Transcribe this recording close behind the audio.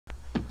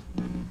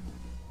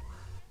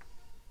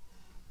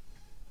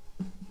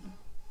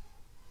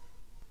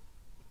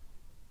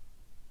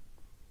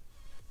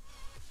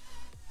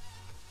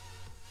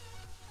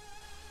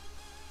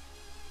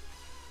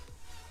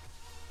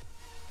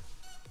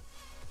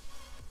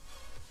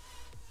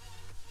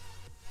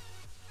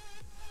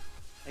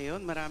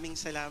Ayun, maraming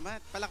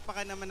salamat.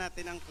 Palakpakan naman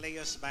natin ang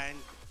Cleos Band.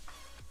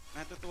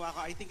 Natutuwa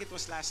ako. I think it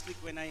was last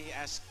week when I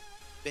asked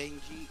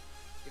Benji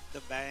if the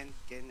band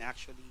can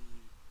actually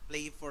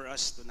play for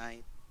us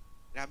tonight.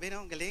 Grabe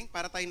no, ang galing.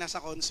 Para tayo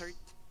nasa concert.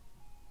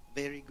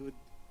 Very good.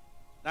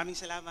 Maraming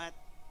salamat.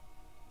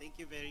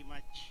 Thank you very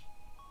much.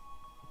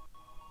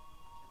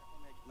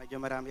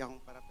 Medyo marami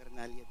akong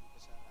paraphernalia dito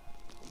sa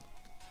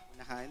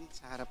unahan,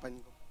 sa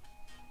harapan ko.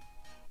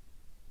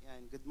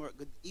 Yan,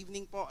 good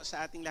evening po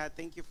sa ating lahat.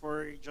 Thank you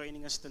for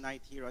joining us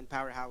tonight here on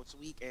Powerhouse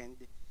Weekend.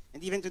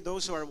 And even to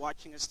those who are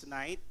watching us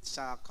tonight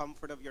sa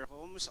comfort of your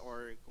homes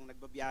or kung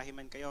nagbabiyahe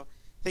man kayo,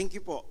 thank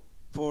you po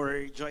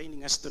for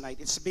joining us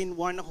tonight. It's been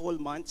one whole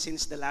month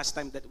since the last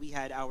time that we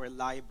had our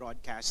live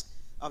broadcast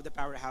of the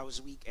Powerhouse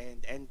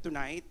Weekend. And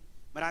tonight,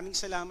 maraming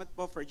salamat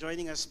po for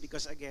joining us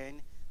because again,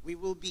 we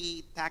will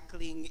be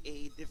tackling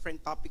a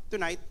different topic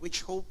tonight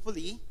which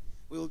hopefully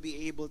we will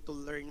be able to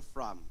learn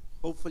from.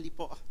 Hopefully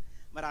po,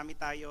 marami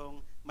tayong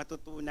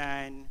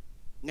matutunan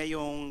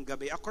ngayong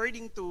gabi.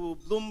 According to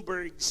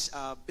Bloomberg's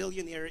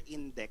Billionaire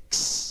Index,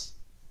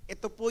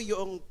 ito po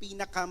yung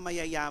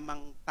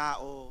pinakamayayamang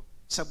tao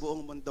sa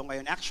buong mundo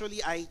ngayon.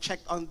 Actually, I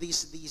checked on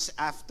this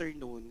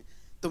afternoon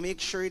to make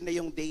sure na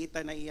yung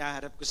data na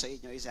ihaharap ko sa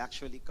inyo is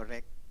actually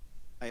correct.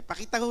 Okay,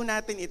 pakita ho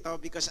natin ito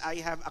because I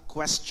have a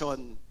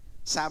question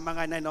sa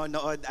mga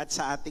nanonood at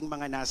sa ating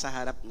mga nasa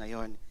harap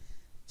ngayon.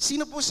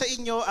 Sino po sa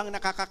inyo ang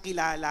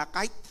nakakakilala,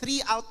 kahit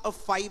 3 out of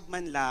 5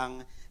 man lang,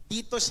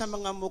 dito sa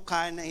mga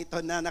mukha na ito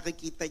na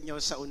nakikita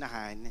nyo sa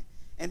unahan?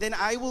 And then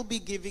I will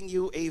be giving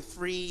you a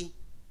free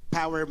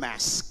power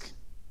mask.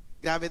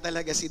 Grabe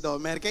talaga si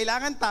Domer.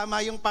 Kailangan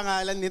tama yung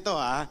pangalan nito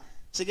ha.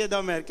 Sige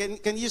Domer,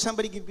 can you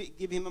somebody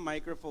give him a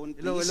microphone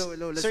please?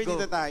 Hello, let's Sir, go.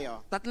 dito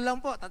tayo. Tatlo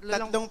lang po.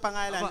 Tatlong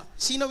pangalan. Apa.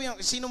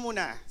 Sino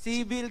muna?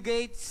 Si Bill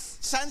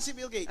Gates. Saan si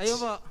Bill Gates? Ayun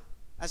po.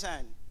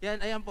 Asan?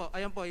 Ayan po,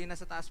 yung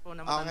nasa taas po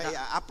na matanda. Okay,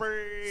 upper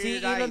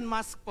Si right. Elon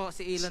Musk po,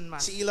 si Elon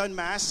Musk. Si Elon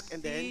Musk and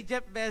then Si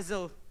Jeff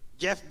Bezos.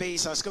 Jeff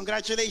Bezos.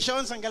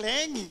 Congratulations, ang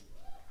galing.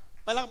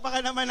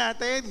 Palakpakan naman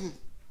natin.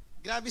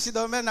 Grabe si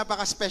Domer,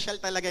 napaka-special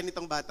talaga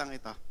nitong batang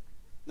ito.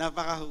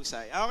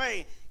 Napakahusay. Okay,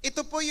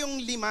 ito po yung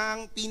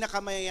 5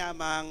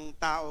 pinakamayamang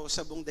tao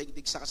sa buong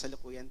daigdig sa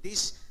kasalukuyan.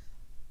 These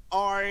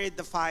are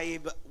the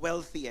 5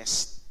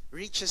 wealthiest,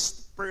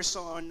 richest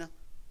person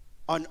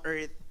on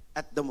earth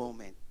at the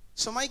moment.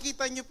 So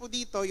makikita nyo po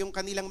dito yung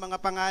kanilang mga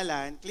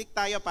pangalan. Click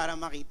tayo para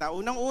makita.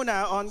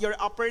 Unang-una, on your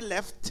upper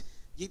left,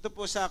 dito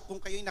po sa kung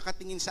kayo'y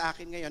nakatingin sa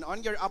akin ngayon, on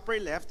your upper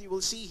left, you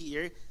will see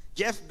here,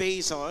 Jeff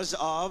Bezos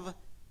of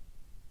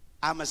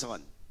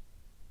Amazon.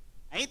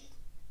 Right?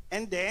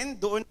 And then,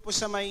 doon po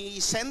sa may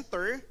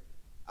center,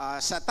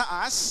 sa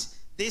taas,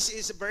 this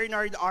is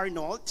Bernard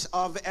Arnault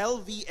of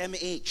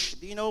LVMH.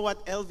 Do you know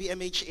what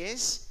LVMH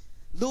is?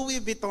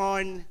 Louis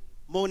Vuitton,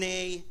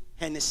 Monet,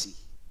 Hennessy.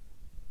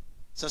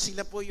 So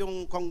sila po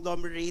yung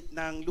conglomerate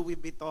ng Louis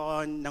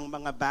Vuitton, ng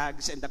mga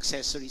bags and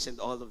accessories and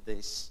all of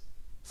this.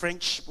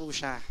 French po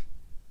siya.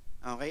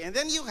 Okay, and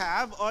then you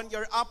have on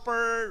your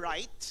upper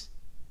right,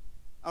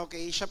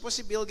 okay, siya po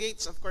si Bill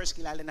Gates. Of course,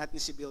 kilala natin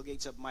si Bill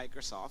Gates of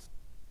Microsoft.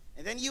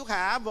 And then you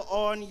have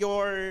on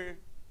your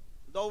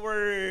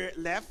lower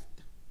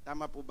left,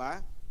 tama po ba?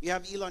 You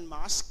have Elon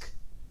Musk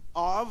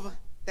of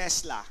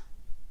Tesla.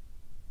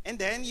 And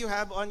then you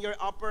have on your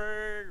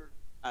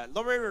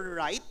lower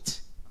right,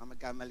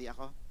 magkamali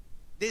ako.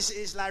 This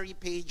is Larry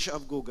Page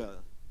of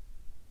Google.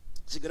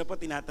 Siguro po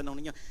tinatanong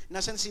ninyo,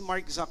 nasan si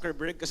Mark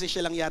Zuckerberg? Kasi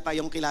siya lang yata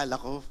yung kilala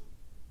ko.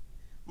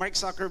 Mark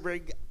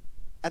Zuckerberg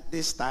at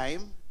this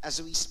time, as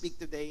we speak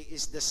today,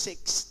 is the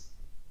 6th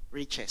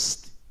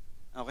richest.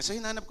 Okay, so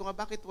hinanap ko nga,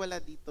 bakit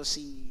wala dito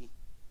si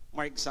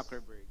Mark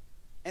Zuckerberg?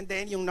 And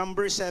then yung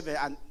number 7,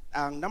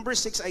 ang number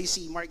 6 ay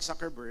si Mark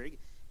Zuckerberg,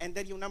 and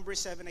then yung number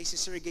 7 ay si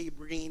Sergey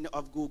Brin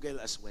of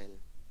Google as well.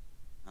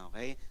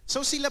 Okay?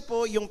 So sila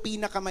po yung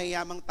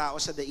pinakamayamang tao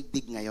sa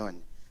daigdig ngayon.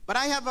 But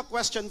I have a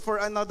question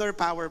for another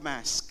power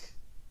mask.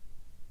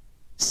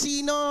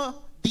 Sino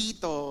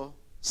dito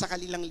sa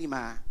kanilang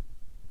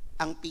 5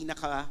 ang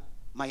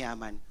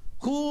pinakamayaman?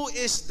 Who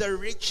is the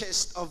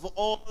richest of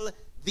all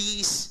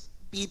these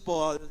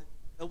people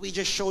that we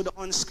just showed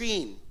on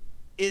screen?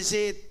 Is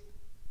it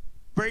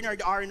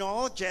Bernard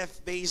Arnault,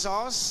 Jeff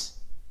Bezos,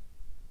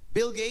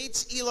 Bill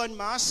Gates, Elon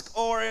Musk,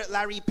 or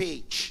Larry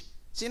Page?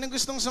 Sino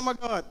gustong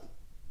sumagot?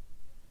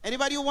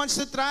 Anybody who wants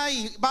to try?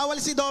 Bawal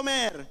si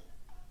Domer.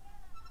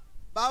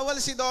 Bawal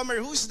si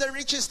Domer. Who's the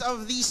richest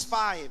of these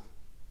 5?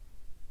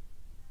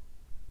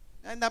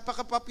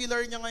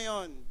 Napaka-popular niya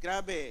ngayon.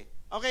 Grabe.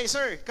 Okay,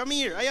 sir, come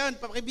here. Ayan,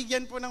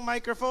 pakibigyan po ng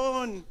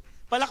microphone.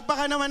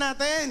 Palakpakan naman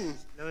natin.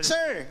 Lord.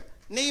 Sir,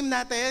 name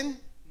natin?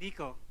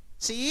 Nico.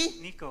 Si?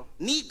 Nico.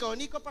 Nico,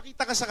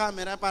 pakita ka sa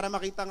camera para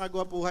makita nga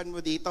gwapuhan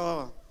mo dito.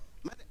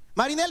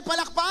 Marinel,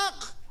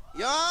 palakpak!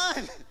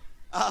 Yon!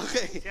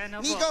 Okay. Siya na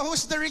po. Nico,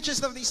 who's the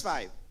richest of these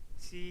 5?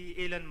 Si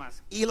Elon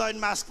Musk. Elon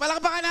Musk.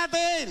 Palakpakan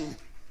natin!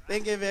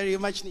 Thank you very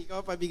much,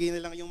 Nico. Pabigay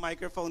na lang yung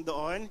microphone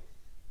doon.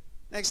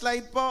 Next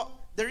slide po.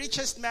 The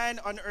richest man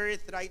on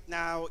earth right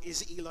now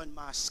is Elon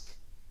Musk.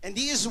 And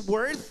he is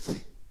worth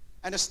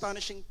an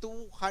astonishing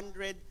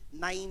 $296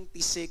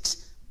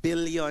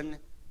 billion.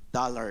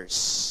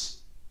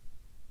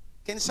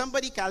 Can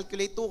somebody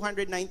calculate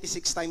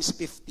 296 times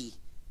 50?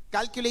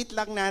 Calculate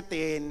lang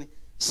natin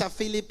sa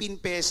Philippine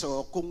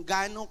peso kung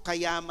gaano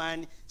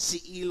kayaman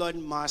si Elon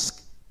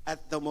Musk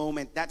at the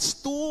moment. That's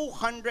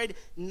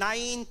 $296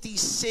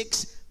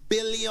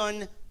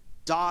 billion.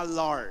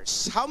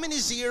 How many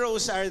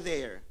zeros are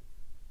there?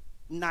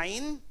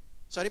 9?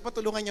 Sorry po,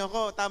 tulungan niyo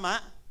ako.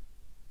 Tama?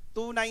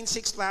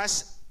 296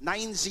 plus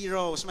 9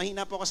 zeros.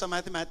 Mahina po ako sa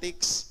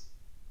mathematics.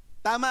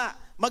 Tama.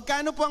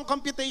 Magkano po ang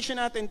computation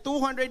natin?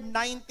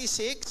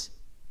 296?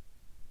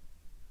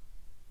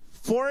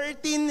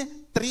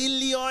 14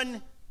 trillion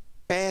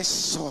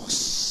pesos.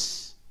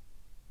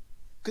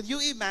 Could you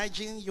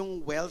imagine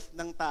yung wealth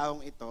ng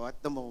taong ito at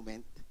the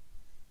moment?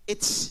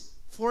 It's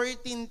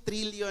 14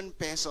 trillion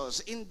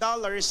pesos. In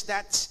dollars,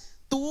 that's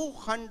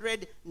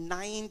 296.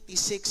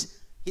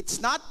 It's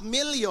not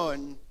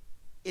million,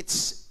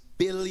 it's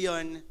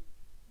billion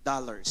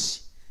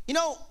dollars. You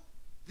know,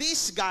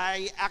 this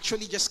guy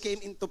actually just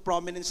came into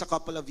prominence a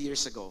couple of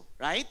years ago,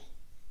 right?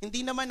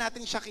 Hindi naman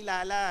natin siya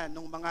kilala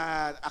nung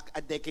mga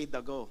a decade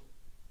ago.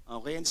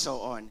 Okay, and so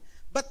on.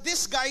 But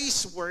this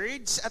guy's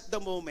words at the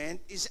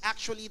moment is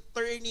actually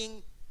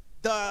turning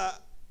the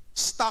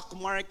stock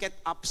market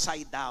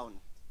upside down.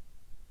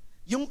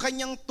 Yung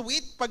kanyang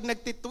tweet, pag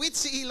nagtitweet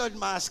si Elon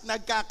Musk,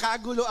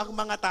 nagkakagulo ang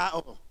mga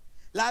tao.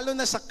 Lalo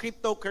na sa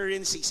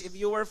cryptocurrencies, if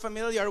you are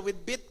familiar with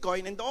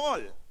Bitcoin and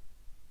all.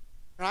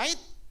 Right?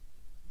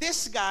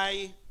 This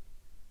guy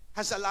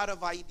has a lot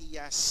of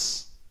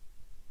ideas.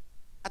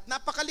 At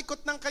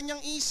napakalikot ng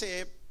kanyang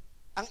isip,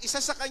 ang isa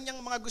sa kanyang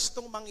mga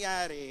gustong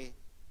mangyari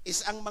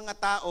is ang mga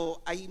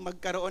tao ay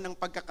magkaroon ng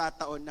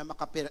pagkakataon na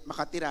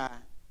makatira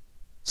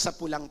sa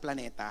pulang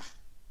planeta,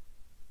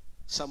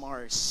 sa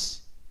Mars.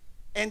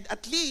 And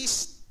at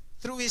least,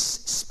 through his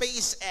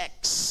SpaceX,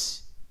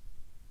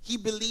 he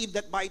believed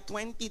that by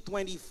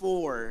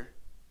 2024,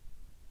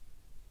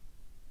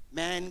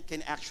 man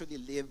can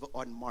actually live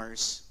on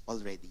Mars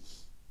already.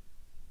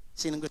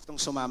 Sinong gustong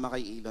sumama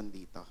kay Elon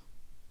dito?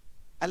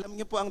 Alam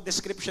niyo po ang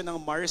description ng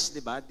Mars, di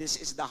ba? This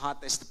is the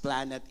hottest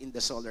planet in the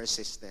solar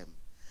system.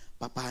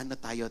 Paano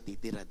tayo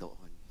titira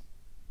doon?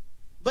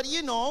 But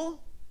you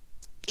know,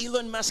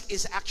 Elon Musk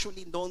is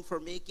actually known for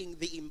making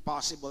the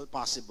impossible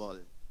possible.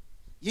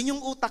 Yun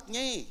yung utak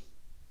niya eh.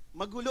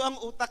 Magulo ang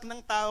utak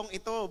ng taong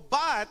ito.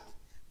 But,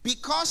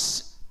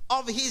 because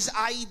of his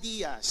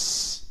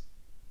ideas,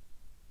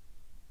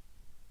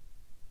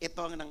 ito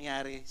ang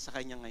nangyari sa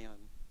kanya ngayon.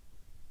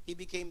 He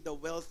became the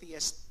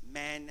wealthiest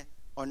man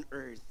on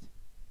earth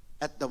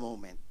at the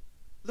moment.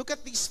 Look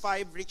at these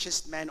 5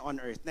 richest men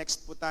on earth.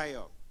 Next po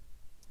tayo.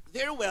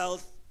 Their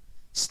wealth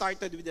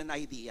started with an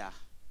idea.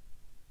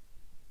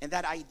 And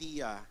that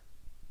idea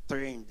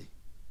turned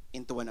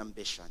into an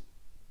ambition.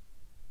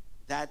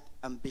 That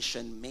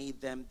ambition made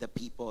them the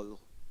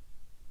people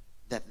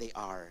that they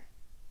are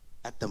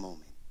at the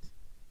moment.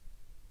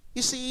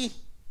 You see,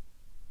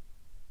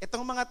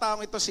 itong mga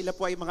taong ito, sila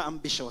po ay mga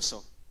ambisyoso.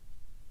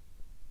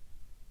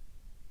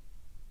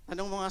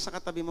 Anong mga sa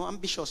katabi mo,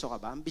 ambisyoso ka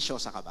ba?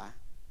 Ambisyosa ka ba?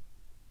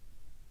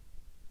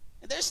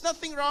 And there's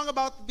nothing wrong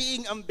about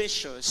being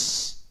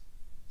ambitious,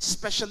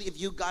 especially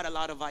if you got a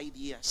lot of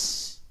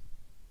ideas.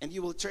 And you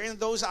will turn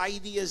those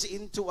ideas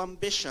into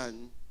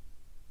ambition,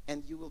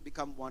 and you will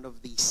become one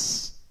of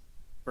these.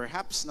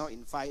 Perhaps no,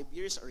 in 5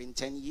 years or in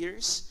 10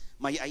 years,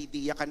 may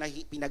idea ka na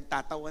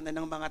pinagtatawanan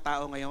ng mga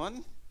tao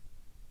ngayon.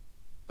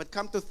 But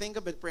come to think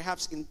of it,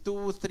 perhaps in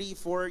 2, 3,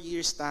 4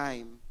 years'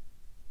 time,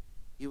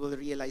 you will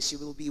realize you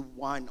will be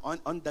one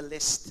on the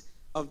list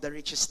of the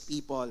richest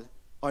people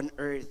on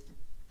earth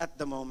at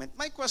the moment.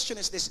 My question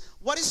is this,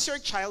 what is your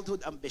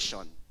childhood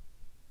ambition?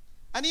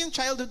 Ano yung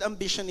childhood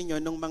ambition ninyo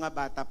nung mga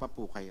bata pa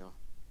po kayo?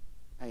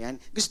 Ayan.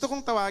 Gusto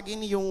kong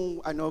tawagin yung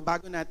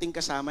bago nating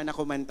kasama na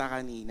kumanta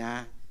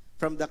kanina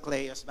from the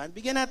Cleos Band.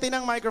 Bigyan natin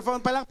ng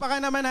microphone. Palakpakan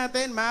naman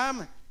natin,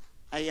 ma'am.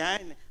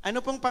 Ayan.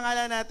 Ano pong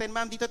pangalan natin,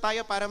 ma'am? Dito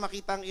tayo para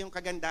makita ang iyong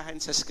kagandahan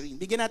sa screen.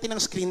 Bigyan natin ng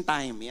screen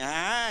time.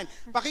 Yan.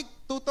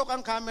 Pakitutok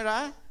ang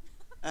camera.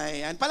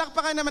 Ayan.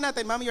 Palakpakan naman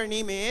natin, ma'am. Your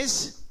name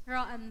is?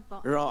 Roan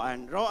po.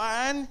 Roan.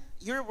 Roan,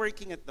 you're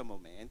working at the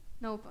moment.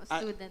 No po,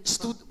 student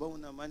po. Wow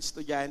naman,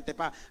 estudyante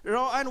pa.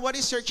 Roan, what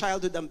is your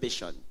childhood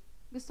ambition?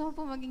 Gusto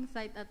ko po maging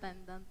flight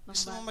attendant.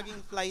 Gusto mo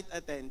maging flight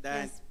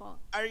attendant? Yes po.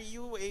 Are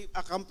you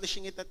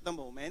accomplishing it at the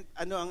moment?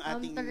 Ano ang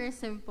ating...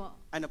 Tourism po.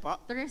 Ano po?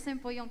 Tourism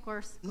po yung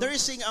course ko.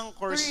 Nursing ang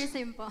course.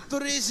 Tourism po.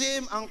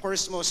 Tourism ang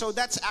course mo. So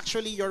that's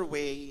actually your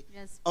way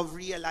Yes po. of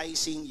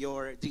realizing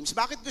your dreams.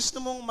 Bakit gusto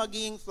mong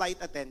maging flight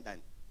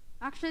attendant?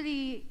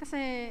 Actually,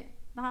 kasi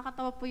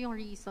nakakatawa po yung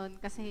reason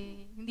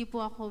kasi hindi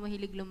po ako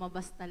mahilig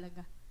lumabas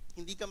talaga.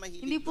 Hindi ka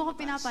mahilig Hindi po ako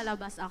lumabas?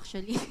 pinapalabas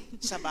actually.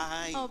 Sa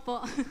bahay?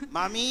 Opo.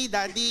 Mami,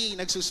 daddy,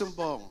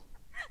 nagsusumbong.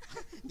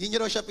 Hindi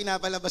niyo raw siya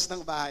pinapalabas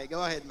ng bahay. Go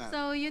ahead, ma'am.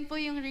 So, yun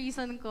po yung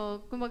reason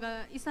ko.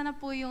 Kumbaga, isa na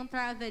po yung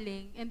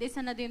traveling and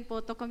isa na din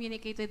po to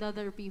communicate with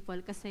other people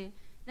kasi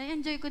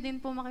na-enjoy ko din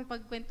po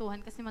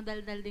makipagkwentuhan kasi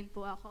madaldal din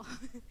po ako.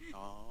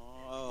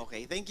 Oh,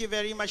 Okay, thank you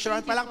very much,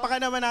 Ron. Thank you po.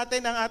 Palakpakan naman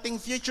natin ang ating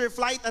future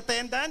flight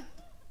attendant.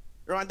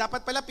 Ron,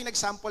 dapat pala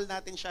pinag-sample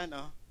natin siya,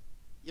 no?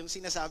 Yung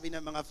sinasabi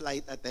ng mga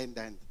flight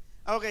attendant.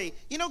 Okay,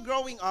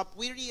 growing up,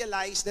 we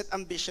realized that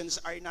ambitions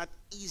are not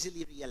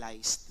easily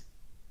realized.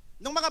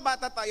 Nung mga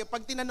bata tayo,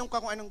 pag tinanong ka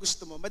kung anong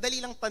gusto mo,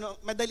 madali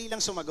lang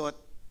sumagot.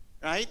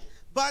 Right?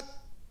 But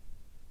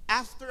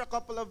after a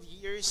couple of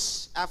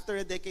years, after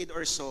a decade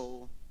or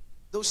so,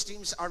 those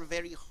dreams are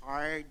very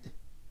hard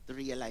to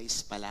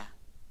realize pala.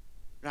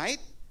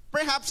 Right?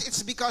 Perhaps it's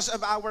because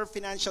of our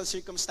financial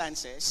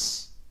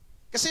circumstances.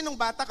 Kasi nung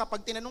bata,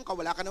 kapag tinanong ka,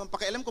 wala ka naman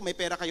pakialam kung may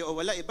pera kayo o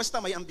wala, basta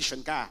may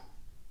ambisyon ka.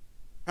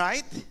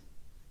 Right?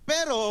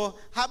 Pero,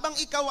 habang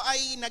ikaw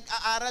ay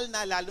nag-aaral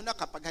na, lalo na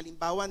kapag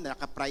halimbawa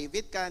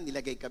naka-private ka,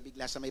 nilagay ka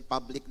bigla sa may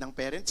public ng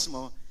parents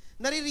mo,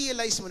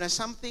 nare-realize mo na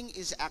something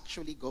is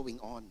actually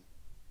going on.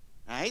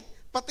 Right?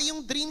 Pati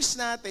yung dreams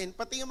natin,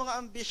 pati yung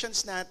mga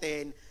ambitions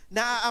natin,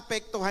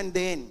 naaapektuhan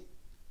din.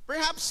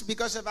 Perhaps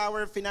because of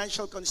our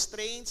financial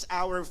constraints,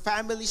 our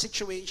family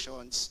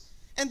situations,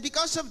 and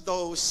because of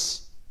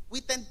those, we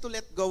tend to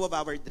let go of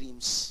our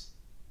dreams.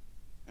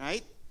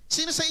 Right?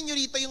 Sino sa inyo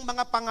rito yung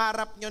mga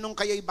pangarap nyo nung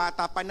kayo'y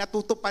bata pa,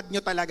 natutupad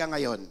nyo talaga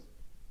ngayon?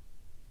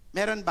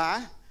 Meron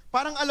ba?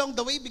 Parang along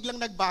the way,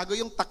 biglang nagbago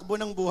yung takbo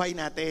ng buhay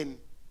natin.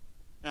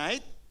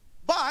 Right?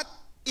 But,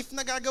 if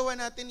nagagawa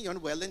natin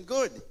yon, well and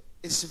good.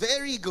 It's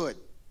very good.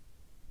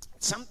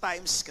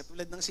 Sometimes,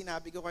 katulad ng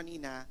sinabi ko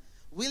kanina,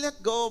 we let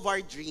go of our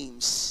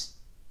dreams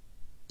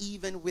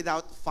even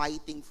without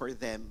fighting for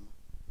them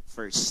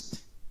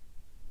first.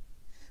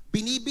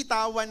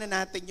 Binibitawan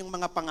na natin yung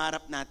mga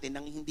pangarap natin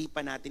nang hindi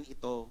pa natin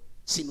ito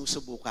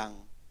sinusubukang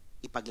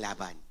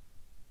ipaglaban.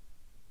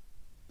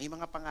 May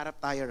mga pangarap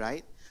tayo,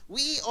 right?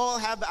 We all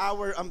have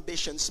our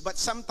ambitions, but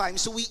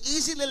sometimes we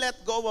easily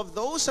let go of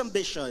those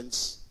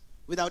ambitions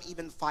without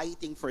even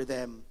fighting for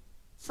them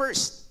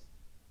first.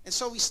 And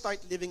so we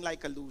start living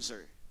like a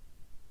loser.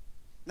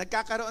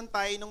 Nagkakaroon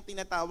tayo ng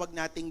tinatawag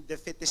nating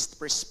defeatist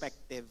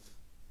perspective.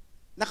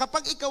 Na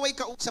kapag ikaw ay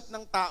kausap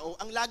ng tao,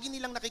 ang lagi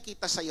nilang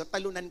nakikita sa'yo,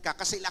 talunan ka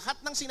kasi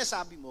lahat ng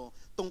sinasabi mo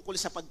tungkol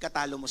sa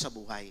pagkatalo mo sa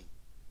buhay.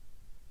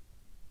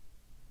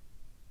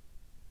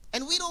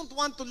 And we don't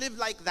want to live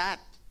like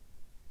that.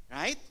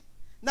 Right?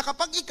 Na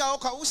kapag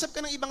ikaw, kausap ka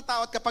ng ibang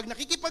tao at kapag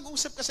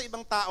nakikipag-usap ka sa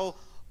ibang tao,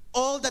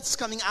 all that's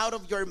coming out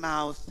of your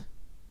mouth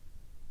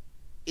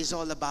is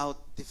all about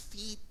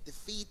defeat,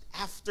 defeat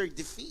after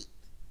defeat.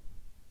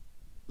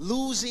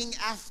 Losing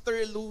after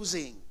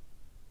losing.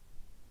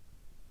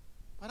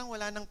 Parang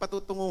wala nang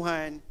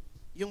patutunguhan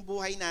yung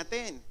buhay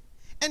natin.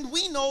 And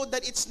we know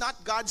that it's not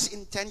God's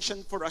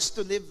intention for us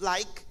to live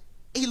like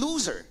a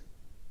loser.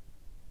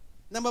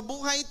 Na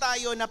mabuhay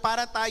tayo na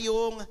para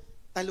tayong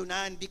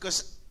talunan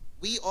because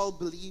we all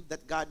believe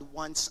that God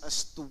wants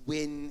us to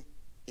win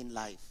in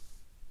life.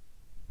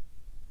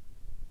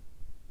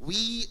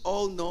 We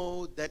all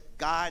know that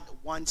God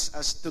wants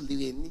us to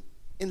win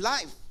in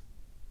life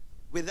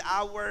with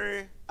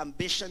our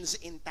ambitions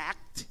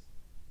intact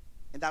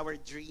and our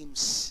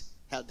dreams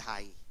held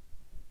high.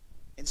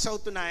 And so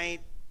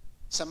tonight,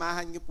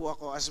 samahan niyo po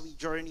ako as we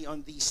journey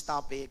on this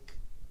topic,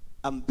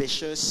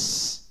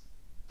 ambitious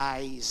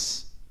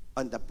eyes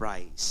on the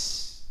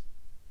prize.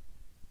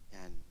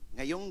 Yan.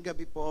 Ngayong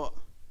gabi po,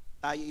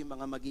 tayo yung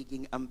mga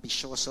magiging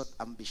ambisyoso at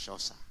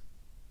ambisyosa.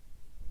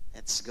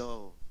 Let's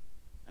go.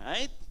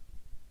 Alright?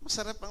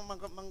 Masarap ang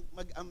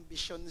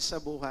mag-ambisyon sa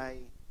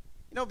buhay.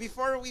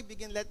 Before we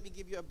begin, let me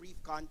give you a brief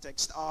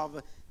context of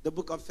the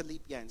book of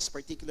Philippians,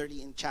 particularly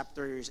in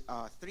chapter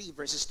 3,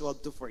 verses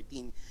 12 to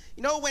 14.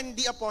 When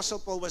the Apostle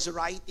Paul was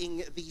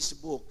writing this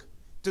book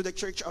to the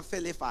church of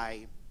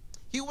Philippi,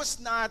 he was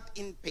not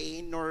in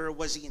pain nor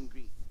was he in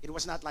grief. It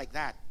was not like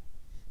that.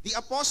 The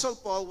Apostle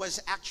Paul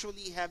was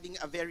actually having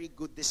a very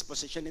good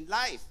disposition in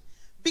life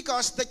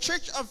because the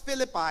church of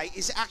Philippi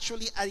is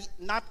actually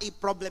not a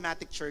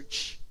problematic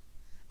church.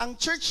 Ang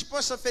church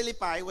po sa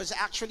Philippi was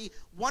actually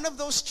one of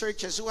those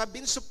churches who have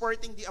been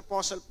supporting the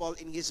Apostle Paul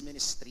in his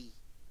ministry.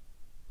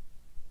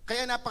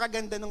 Kaya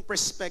napakaganda ng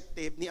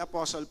perspective ni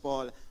Apostle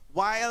Paul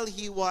while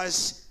he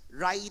was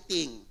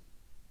writing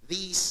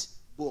this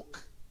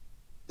book,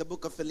 the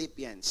book of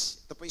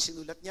Philippians. Ito po yung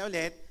sinulat niya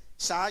ulit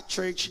sa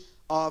Church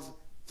of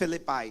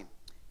Philippi.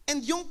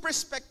 And yung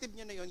perspective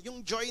niya na yun,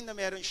 yung joy na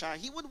meron siya,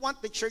 he would want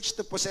the church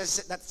to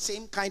possess that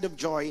same kind of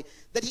joy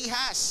that he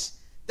has.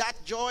 That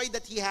joy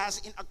that he has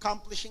in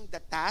accomplishing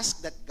the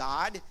task that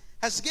God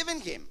has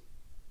given him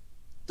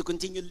to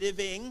continue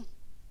living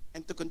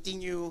and to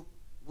continue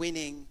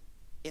winning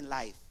in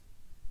life.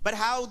 But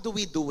how do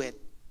we do it?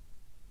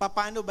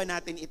 Paano ba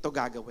natin ito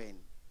gagawin?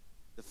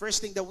 The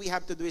first thing that we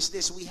have to do is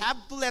this. We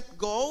have to let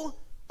go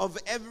of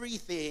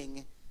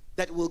everything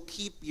that will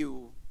keep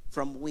you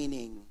from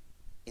winning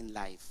in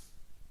life.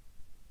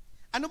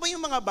 Ano ba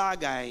yung mga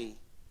bagay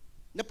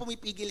na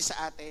pumipigil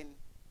sa atin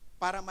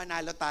para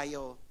manalo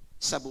tayo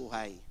sa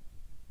buhay?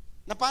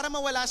 Na para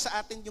mawala sa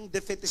atin yung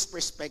defeatist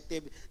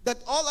perspective that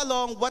all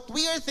along, what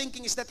we are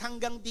thinking is that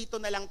hanggang dito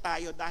na lang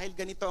tayo dahil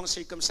ganito ang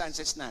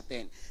circumstances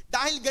natin.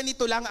 Dahil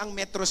ganito lang ang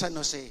Metro San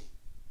Jose.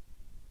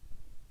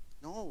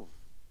 No?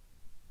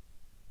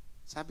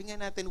 Sabi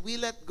nga natin, we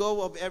let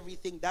go of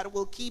everything that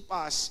will keep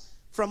us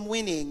from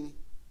winning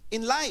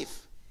in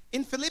life.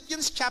 In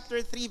Philippians chapter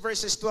 3,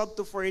 verses 12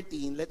 to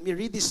 14, let me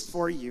read this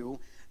for you.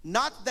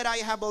 Not that I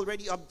have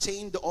already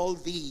obtained all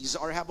these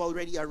or have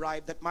already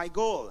arrived at my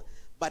goal,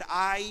 but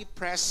I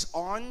press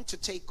on to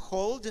take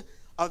hold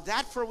of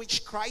that for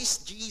which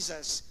Christ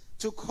Jesus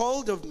took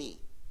hold of me.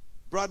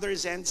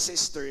 Brothers and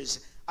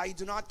sisters, I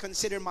do not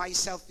consider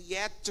myself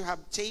yet to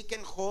have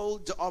taken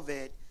hold of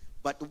it,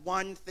 but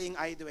one thing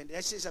I do. And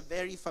this is a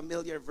very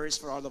familiar verse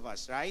for all of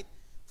us, right?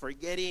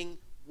 Forgetting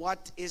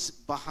what is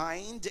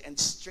behind and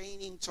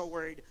straining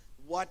toward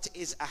what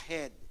is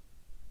ahead.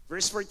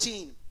 Verse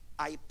 14,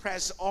 I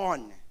press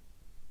on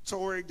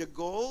toward the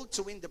goal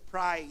to win the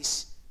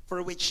prize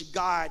for which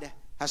God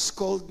has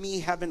called me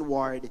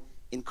heavenward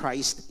in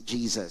Christ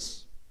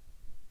Jesus.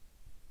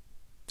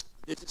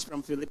 This is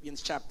from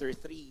Philippians chapter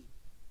 3,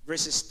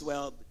 verses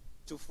 12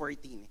 to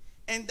 14.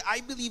 And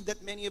I believe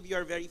that many of you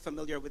are very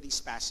familiar with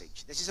this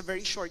passage. This is a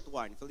very short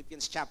one,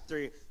 Philippians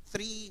chapter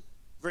 3,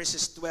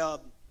 verses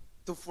 12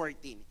 to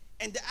 14.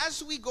 And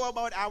as we go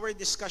about our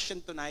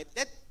discussion tonight,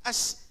 let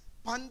us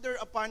ponder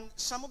upon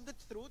some of the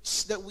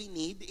truths that we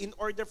need in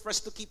order for us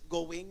to keep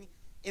going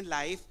in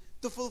life,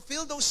 to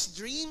fulfill those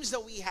dreams that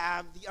we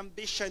have, the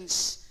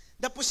ambitions,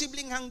 na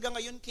posibleng hanggang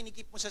ngayon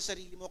kinikip mo sa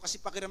sarili mo kasi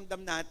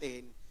pakiramdam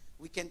natin,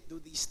 we can't do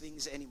these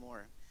things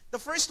anymore. The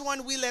first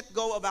one, we let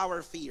go of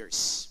our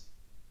fears.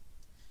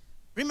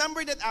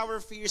 Remember that our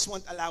fears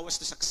won't allow us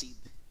to succeed.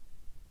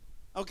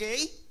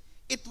 Okay?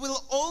 It will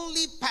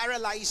only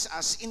paralyze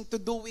us into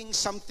doing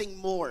something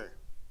more.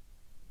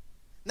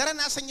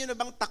 Naranasan nyo na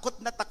bang takot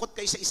na takot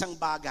kayo sa isang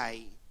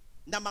bagay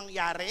na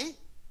mangyari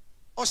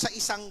o sa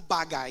isang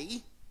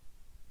bagay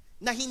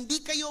na hindi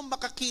kayo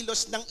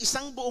makakilos ng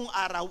isang buong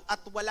araw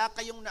at wala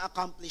kayong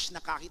na-accomplish na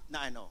kahit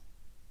na ano?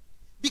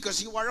 Because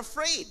you are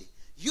afraid.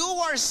 You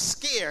are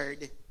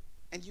scared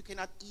and you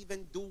cannot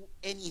even do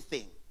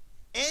anything.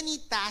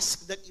 Any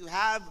task that you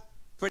have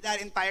for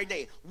that entire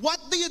day. What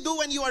do you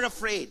do when you are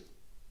afraid?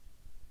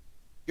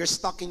 You're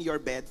stuck in your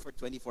bed for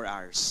 24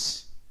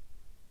 hours.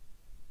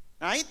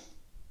 Right?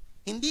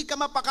 Hindi ka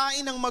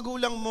mapakain ng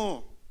magulang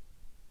mo.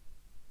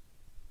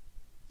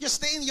 You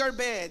stay in your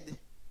bed.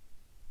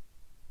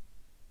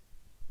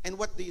 And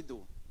what do you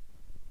do?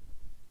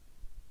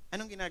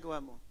 Anong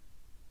ginagawa mo?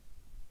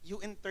 You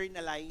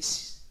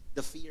internalize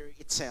the fear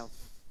itself.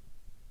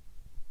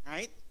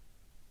 Right?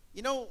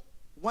 You know,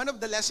 one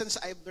of the lessons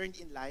I've learned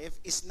in life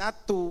is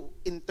not to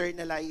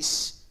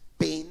internalize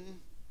pain,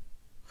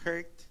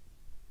 hurt,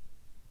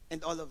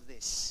 and all of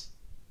this.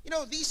 You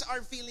know, these are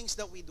feelings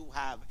that we do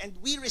have, and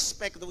we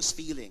respect those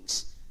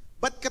feelings.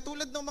 But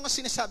katulad ng mga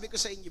sinasabi ko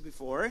sa inyo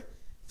before,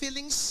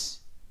 feelings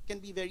can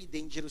be very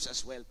dangerous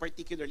as well,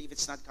 particularly if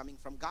it's not coming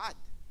from God.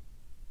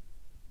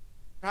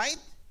 Right?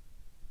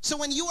 So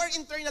when you are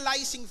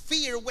internalizing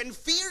fear, when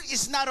fear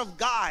is not of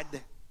God,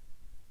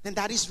 then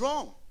that is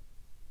wrong.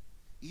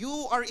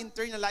 You are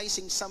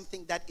internalizing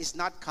something that is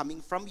not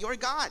coming from your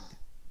God.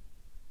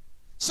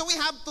 So we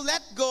have to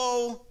let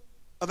go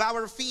of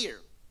our fear.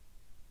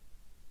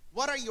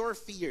 What are your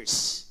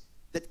fears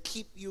that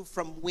keep you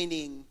from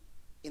winning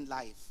in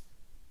life?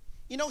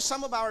 You know,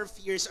 some of our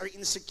fears are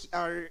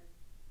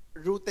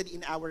rooted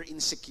in our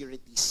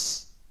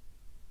insecurities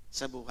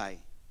sa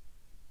buhay.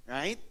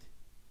 Right?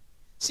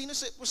 Sino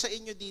po sa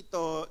inyo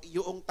dito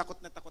yung takot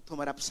na takot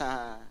humarap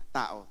sa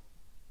tao?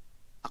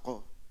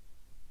 Ako.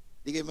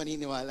 Di kayo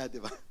maniniwala, di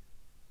ba?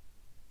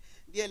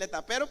 Di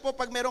halata. Pero po,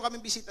 pag meron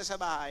kaming bisita sa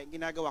bahay,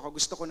 ginagawa ko,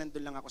 gusto ko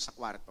nandun lang ako sa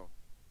kwarto.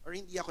 Or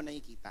hindi ako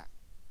nakikita.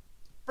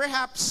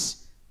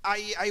 Perhaps,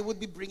 I would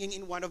be bringing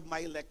in one of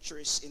my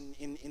lectures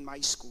in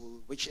my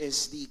school, which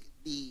is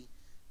the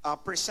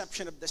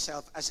perception of the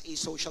self as a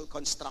social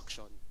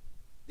construction.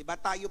 Di ba?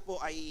 Tayo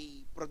po ay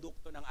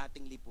produkto ng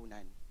ating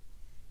lipunan.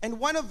 And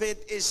one of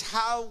it is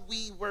how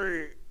we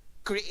were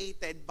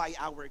created by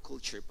our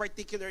culture,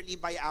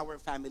 particularly by our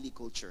family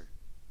culture.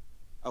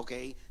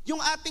 Okay?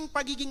 Yung ating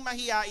pagiging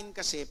mahiyain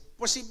kasi,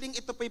 posibleng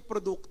ito pa'y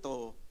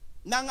produkto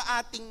ng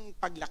ating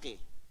paglaki.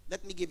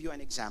 Let me give you an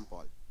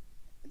example.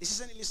 And this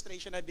is an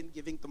illustration I've been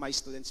giving to my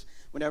students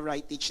whenever I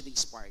teach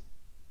this part.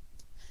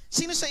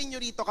 Sino sa inyo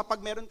rito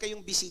kapag meron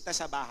kayong bisita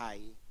sa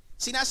bahay,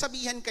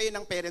 sinasabihan kayo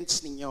ng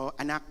parents ninyo,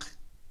 anak,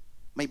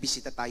 may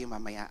bisita tayo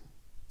mamaya.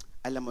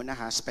 Alam mo na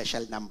ha,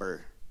 special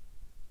number.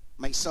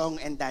 May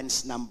song and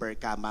dance number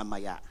ka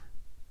mamaya.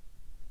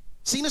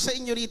 Sino sa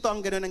inyo rito ang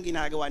gano'n ang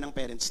ginagawa ng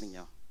parents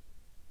ninyo?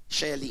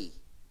 Shelly,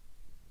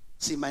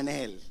 si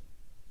Manel,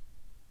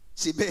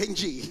 si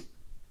Benji.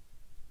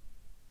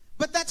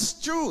 But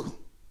that's true.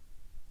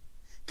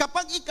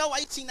 Kapag ikaw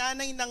ay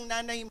sinanay ng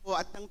nanay mo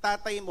at ng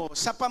tatay mo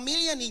sa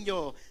pamilya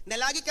ninyo na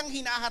lagi kang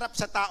hinaharap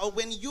sa tao,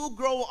 when you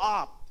grow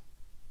up,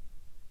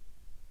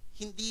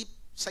 hindi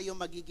sa'yo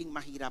magiging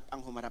mahirap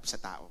ang humarap sa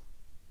tao.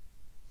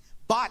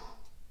 But,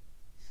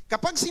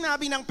 kapag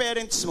sinabi ng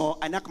parents mo,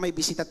 anak, may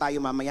bisita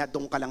tayo mamaya,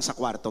 doon ka lang sa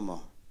kwarto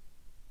mo.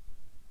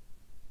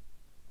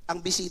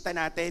 Ang bisita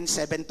natin,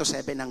 7 to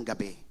 7 ng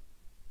gabi.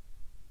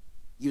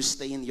 You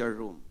stay in your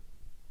room.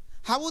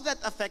 how would that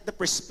affect the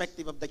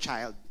perspective of the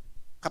child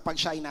kapag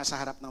siya ay nasa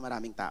harap ng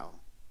maraming tao?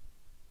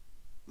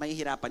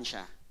 Mahihirapan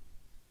siya.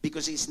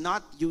 Because he's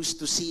not used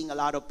to seeing a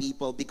lot of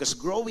people. Because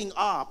growing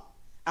up,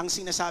 ang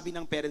sinasabi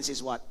ng parents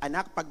is what?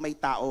 Anak, pag may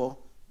tao,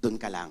 dun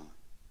ka lang.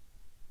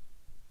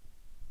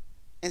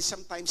 And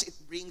sometimes it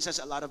brings us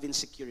a lot of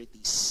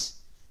insecurities.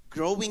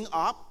 Growing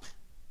up,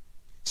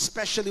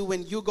 especially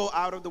when you go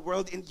out of the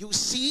world and you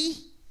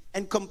see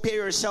and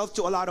compare yourself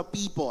to a lot of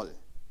people,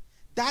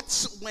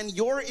 that's when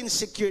your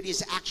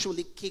insecurities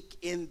actually kick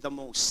in the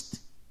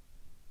most.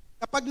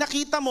 Kapag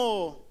nakita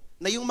mo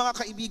na yung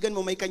mga kaibigan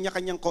mo may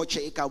kanya-kanyang kotse,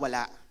 ikaw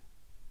wala.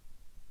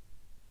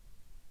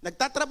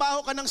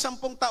 Nagtatrabaho ka ng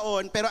 10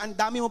 taon, pero ang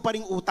dami mo pa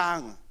ring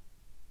utang.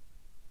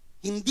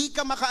 Hindi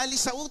ka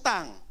makaalis sa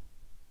utang.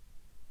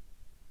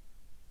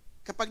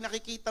 Kapag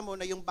nakikita mo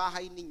na yung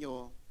bahay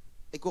ninyo,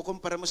 ay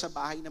kukumpara mo sa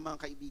bahay ng mga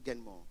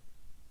kaibigan mo,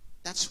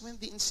 that's when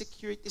the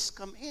insecurities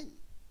come in.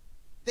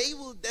 They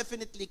will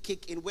definitely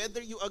kick in,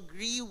 whether you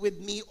agree with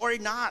me or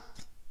not.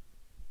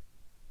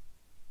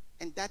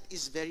 And that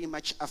is very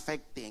much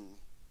affecting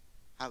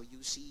how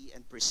you see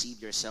and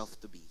perceive yourself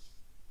to be.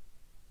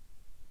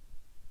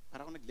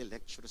 Parang ako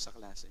nagle-lecture sa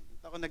klase.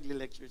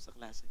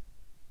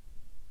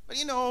 But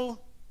you know,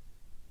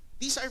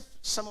 these are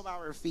some of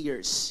our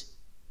fears.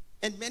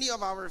 And many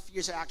of our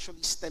fears are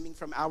actually stemming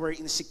from our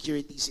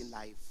insecurities in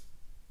life.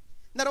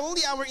 Not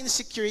only our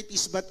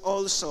insecurities, but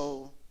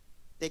also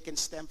they can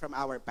stem from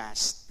our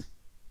past.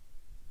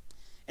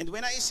 And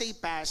when I say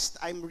past,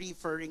 I'm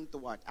referring to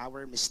what?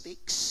 Our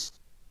mistakes.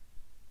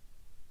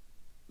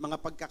 Mga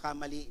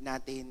pagkakamali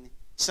natin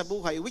sa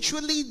buhay, which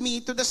will lead me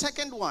to the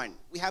second one.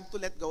 We have to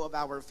let go of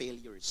our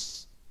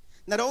failures.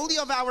 Not only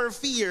of our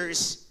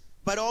fears,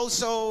 but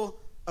also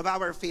of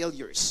our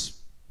failures.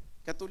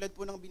 Katulad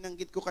po ng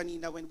binanggit ko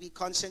kanina, when we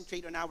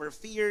concentrate on our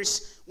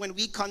fears, when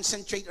we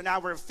concentrate on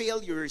our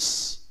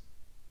failures,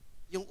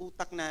 yung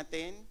utak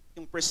natin,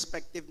 yung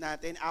perspective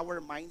natin,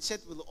 our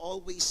mindset will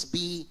always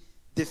be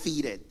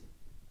defeated.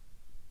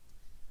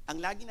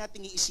 Ang lagi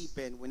nating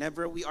iisipin,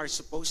 whenever we are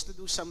supposed to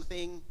do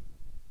something,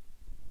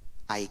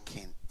 I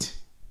can't.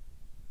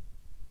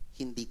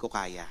 Hindi ko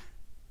kaya.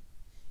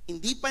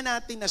 Hindi pa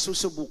natin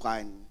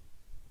nasusubukan,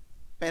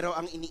 pero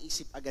ang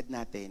iniisip agad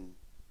natin,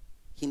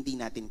 hindi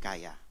natin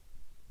kaya.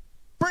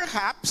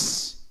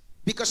 Perhaps,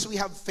 because we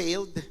have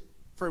failed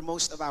for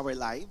most of our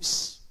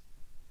lives,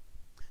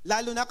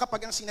 lalo na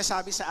kapag ang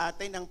sinasabi sa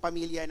atin ng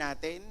pamilya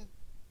natin,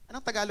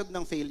 anong Tagalog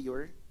ng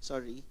failure?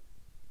 Sorry.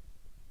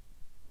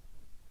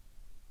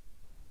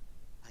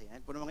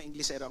 Ayan, puro mga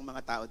Inglesero ang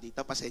mga tao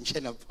dito,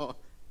 pasensya na po.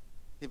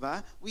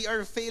 Diba? We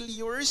are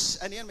failures.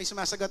 Ano yan? May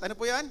sumasagot. Ano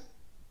po yan?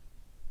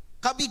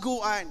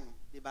 Kabiguan.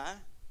 Diba?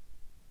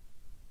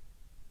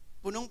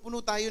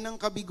 Punong-puno tayo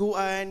ng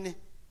kabiguan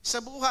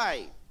sa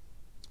buhay.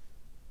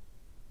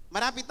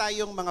 Marami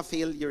tayong mga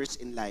failures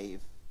in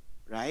life.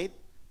 Right?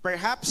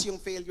 Perhaps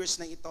yung failures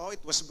na ito,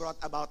 it was brought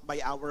about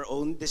by our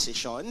own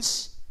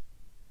decisions.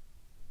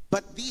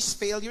 But these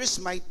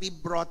failures might be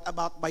brought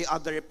about by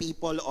other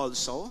people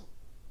also,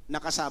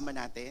 na kasama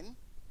natin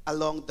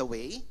along the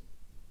way.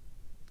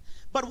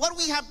 But what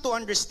we have to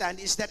understand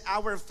is that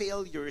our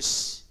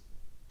failures,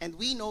 and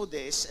we know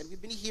this, and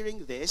we've been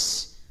hearing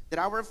this, that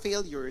our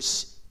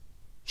failures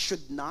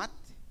should not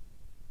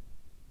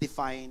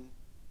define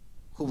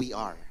who we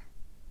are.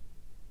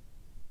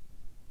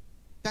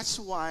 That's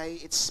why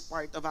it's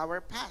part of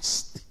our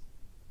past.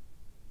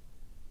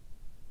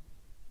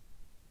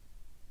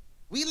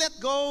 We let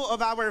go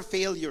of our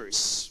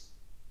failures,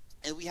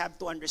 and we have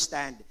to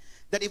understand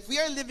that if we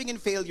are living in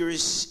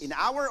failures, in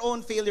our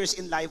own failures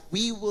in life,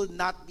 we will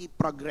not be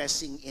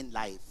progressing in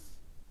life.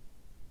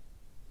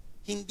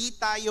 Hindi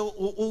tayo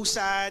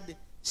uusad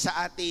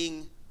sa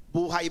ating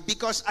buhay.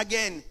 Because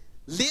again,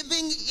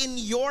 living in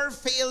your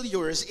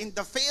failures, in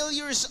the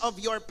failures of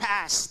your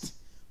past,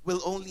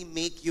 will only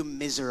make you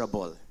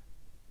miserable.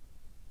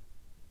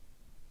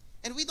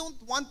 And we don't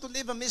want to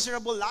live a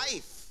miserable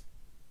life.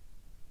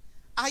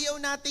 Ayaw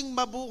nating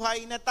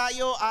mabuhay na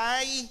tayo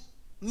ay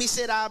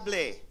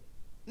miserable.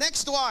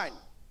 Next one.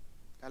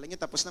 Kala nyo,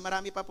 tapos na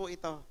marami pa po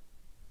ito.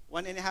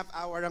 1.5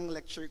 hour ang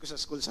lecture ko sa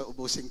school, sa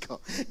ubusin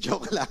ko.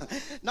 Joke lang.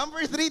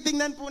 Number 3,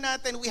 tingnan po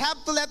natin. We have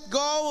to let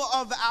go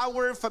of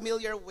our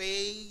familiar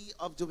way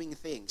of doing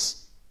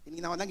things.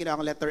 Tinignan ko lang,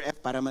 ginawa ko letter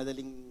F para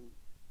madaling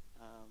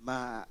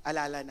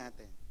maalala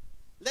natin.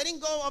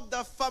 Letting go of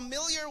the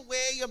familiar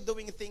way of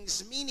doing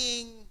things,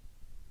 meaning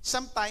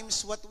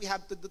sometimes what we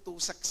have to do to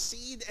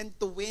succeed and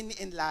to win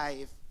in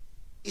life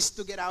is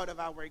to get out of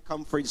our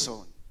comfort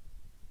zone.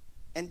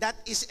 And that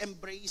is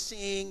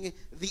embracing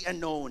the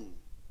unknown.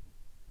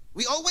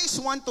 We always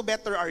want to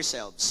better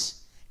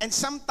ourselves. And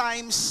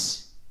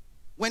sometimes,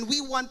 when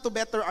we want to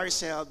better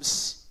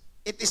ourselves,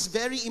 it is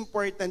very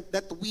important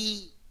that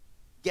we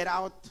get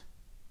out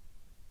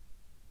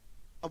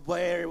of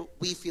where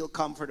we feel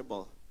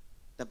comfortable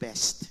the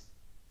best.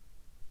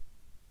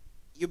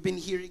 You've been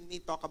hearing me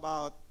talk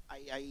about,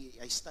 I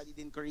studied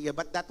in Korea,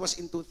 but that was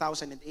in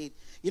 2008.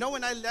 You know,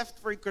 when I left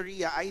for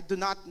Korea, I do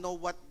not know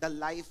what the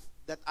life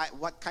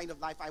what kind of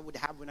life I would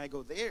have when I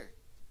go there.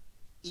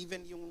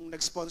 Even yung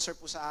nag-sponsor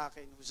po sa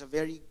akin, who's a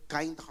very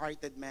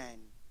kind-hearted man,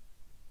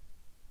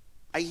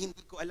 ay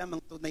hindi ko alam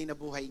ang tunay na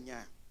buhay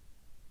niya.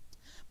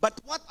 But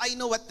what I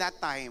know at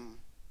that time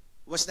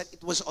was that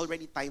it was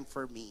already time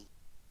for me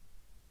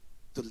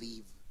to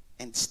leave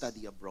and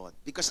study abroad.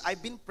 Because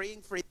I've been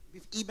praying for it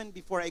even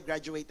before I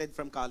graduated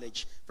from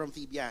college, from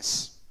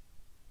Phibias.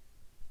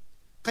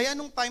 Kaya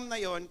nung time na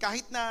yon,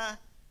 kahit na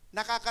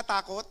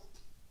nakakatakot,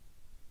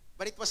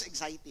 but it was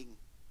exciting.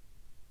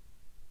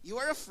 You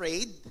are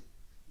afraid,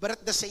 but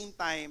at the same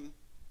time,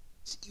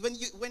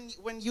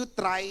 when you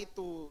try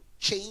to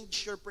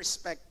change your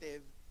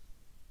perspective,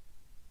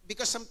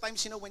 because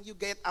sometimes, when you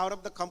get out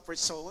of the comfort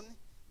zone,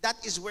 that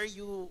is where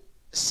you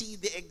see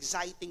the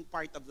exciting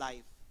part of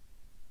life.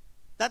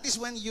 That is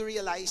when you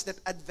realize that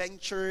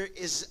adventure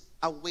is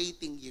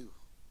awaiting you.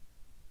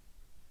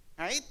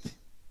 Right?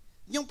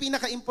 Yung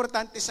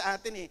pinaka-importante sa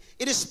atin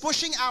It is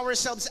pushing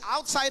ourselves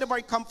outside of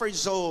our comfort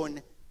zone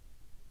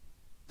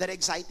that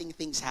exciting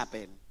things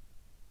happen.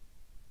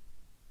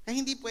 Kaya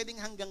hindi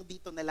pwedeng hanggang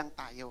dito na lang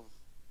tayo.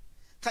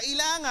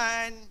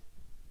 Kailangan,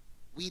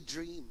 we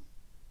dream.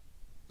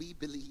 We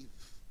believe.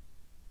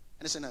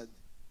 Ano sunod?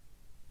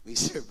 We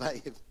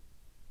survive.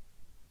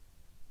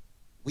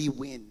 We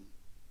win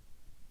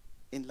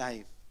in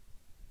life.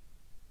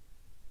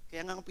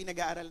 Kaya nga ang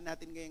pinag-aaral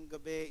natin ngayong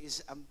gabi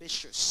is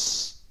ambitious.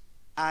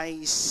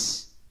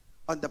 Eyes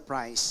on the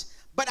prize.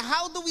 But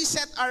how do we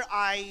set our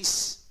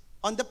eyes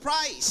on the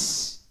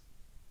prize?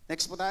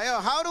 Next po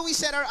tayo. How do we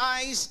set our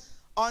eyes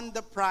on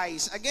the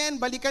prize?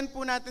 Again, balikan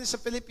po natin sa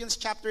Philippians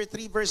chapter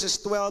 3 verses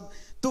 12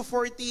 to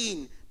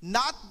 14.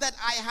 Not that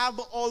I have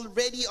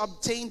already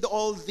obtained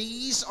all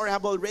these or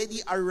have already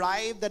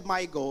arrived at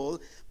my goal,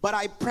 but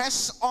I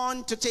press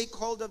on to take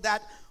hold of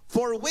that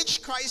for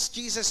which Christ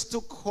Jesus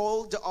took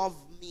hold of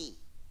me.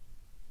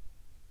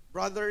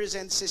 Brothers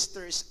and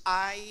sisters,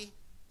 I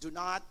do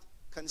not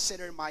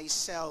consider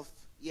myself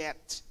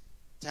yet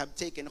to have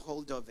taken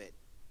hold of it.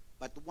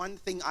 But one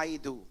thing I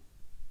do,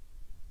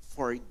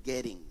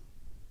 forgetting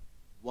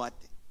what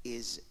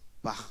is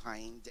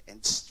behind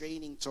and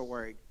straining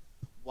toward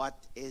what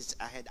is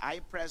ahead. I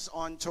press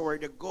on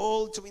toward the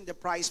goal to win the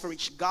prize for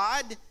which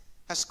God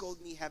has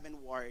called me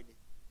heavenward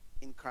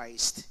in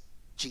Christ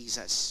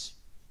Jesus.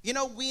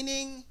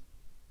 Winning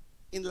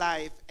in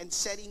life and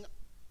setting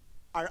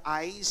our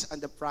eyes on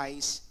the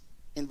prize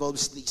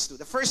involves these two.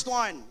 The first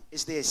one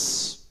is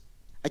this: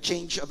 a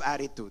change of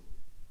attitude.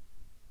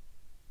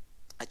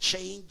 A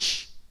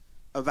change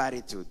of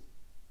attitude.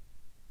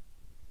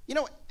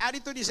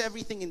 Attitude is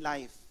everything in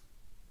life.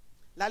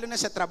 Lalo na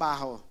sa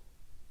trabaho.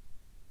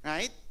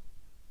 Right?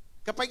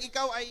 Kapag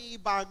ikaw ay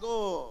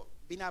bago,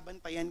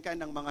 binabantayan ka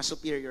ng mga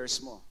superiors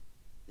mo.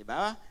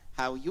 Diba?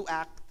 How you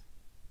act,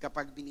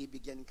 kapag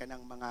binibigyan ka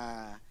ng mga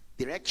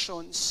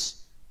directions,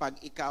 pag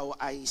ikaw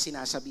ay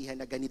sinasabihan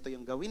na ganito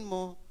yung gawin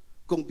mo,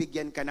 kung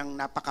bigyan ka ng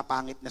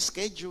napakapangit na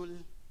schedule,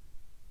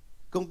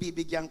 kung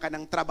bibigyan ka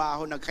ng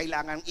trabaho na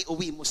kailangan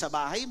iuwi mo sa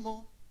bahay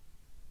mo.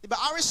 Diba?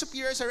 Our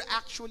superiors are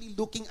actually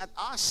looking at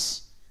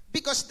us.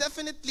 Because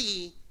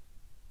definitely,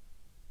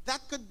 that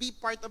could be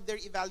part of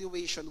their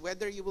evaluation,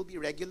 whether you will be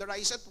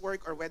regularized at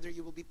work or whether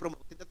you will be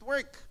promoted at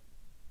work.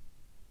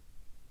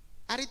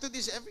 Attitude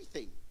is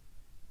everything.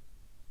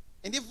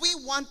 And if we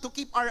want to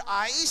keep our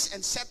eyes and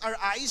set our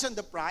eyes on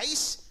the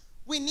prize,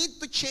 we need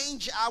to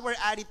change our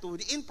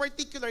attitude. In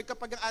particular,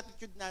 kapag ang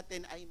attitude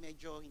natin ay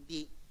medyo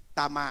hindi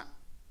tama.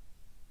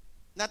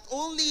 Not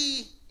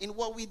only in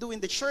what we do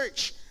in the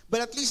church, but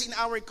at least in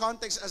our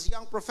context as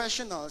young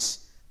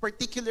professionals,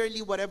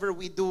 particularly whatever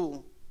we do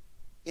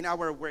in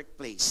our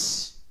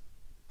workplace.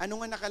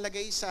 Ano nga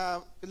nakalagay sa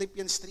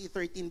Philippians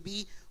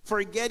 3:13b?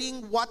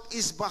 Forgetting what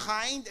is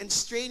behind and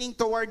straining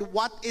toward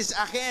what is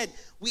ahead.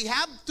 We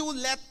have to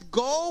let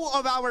go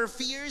of our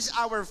fears,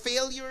 our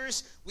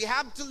failures. We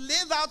have to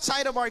live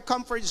outside of our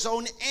comfort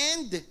zone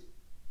and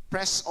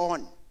press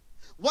on.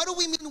 What do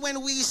we mean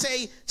when we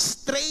say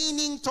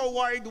straining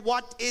toward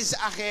what is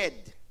ahead?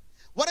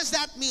 What does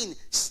that mean?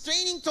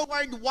 Straining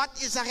toward what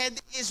is ahead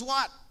is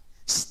what?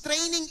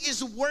 Straining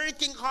is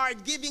working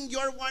hard, giving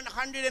your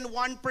 101%.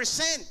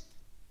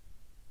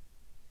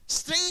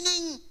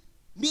 Straining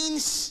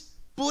means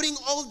putting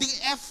all the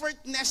effort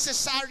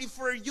necessary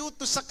for you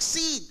to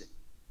succeed.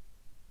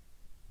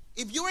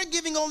 If you are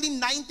giving only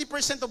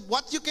 90% of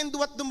what you can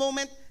do at the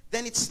moment,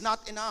 then it's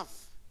not enough.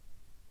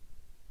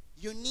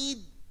 You need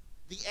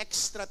the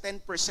extra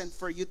 10%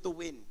 for you to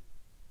win.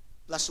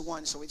 Plus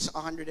 1, so it's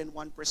 101%.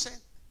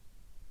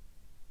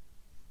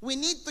 We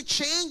need to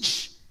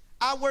change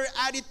our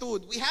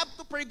attitude. We have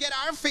to forget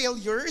our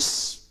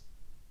failures.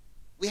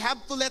 We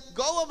have to let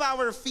go of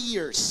our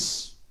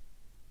fears.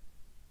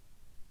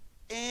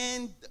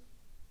 And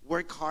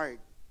work hard.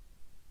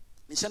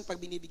 Minsan pag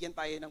binibigyan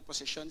tayo ng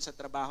posisyon sa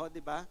trabaho,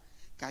 di ba?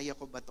 Kaya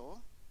ko ba to?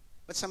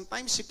 But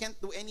sometimes you can't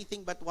do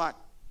anything but what?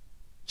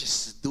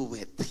 Just do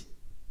it.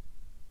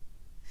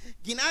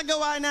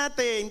 Ginagawa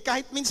natin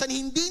kahit minsan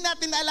hindi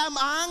natin alam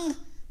ang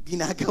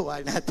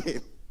ginagawa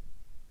natin.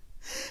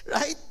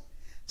 Right?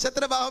 Sa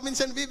trabaho,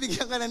 minsan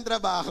bibigyan ka ng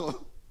trabaho.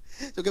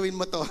 So gawin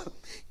mo to.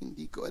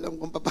 Hindi ko alam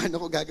kung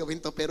paano ko gagawin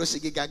to, pero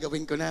sige,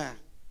 gagawin ko na.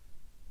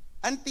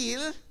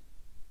 Until,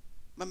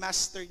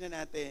 ma-master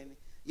na natin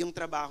yung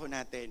trabaho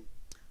natin.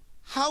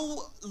 How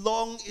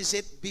long is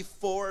it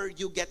before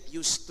you get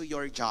used to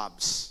your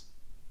jobs?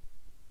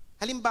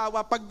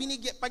 Halimbawa, pag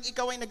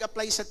ikaw ay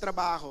nag-apply sa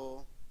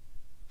trabaho,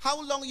 how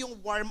long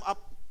yung warm-up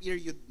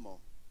period mo?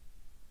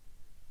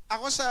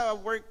 Ako sa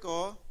work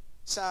ko,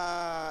 sa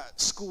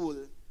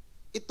school,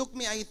 it took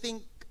me, I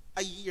think,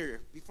 a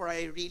year before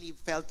I really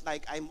felt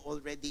like I'm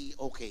already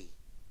okay.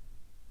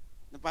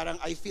 Na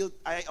parang I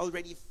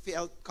already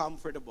felt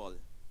comfortable.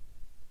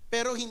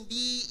 Pero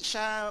hindi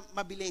siya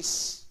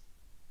mabilis.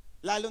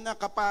 Lalo na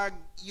kapag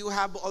you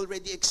have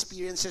already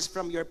experiences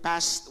from your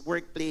past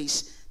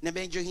workplace na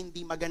medyo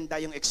hindi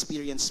maganda yung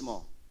experience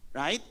mo.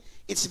 Right?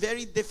 It's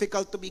very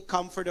difficult to be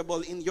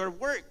comfortable in your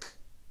work.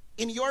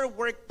 In your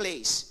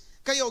workplace.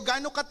 Kayo,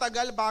 gaano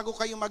katagal bago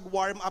kayo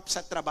mag-warm up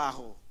sa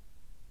trabaho?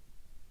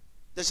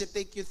 Does it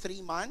take you 3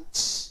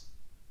 months?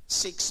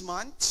 6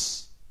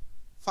 months?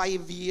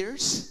 5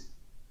 years?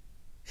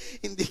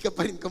 Hindi ka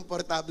pa rin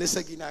komportable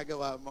sa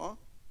ginagawa mo?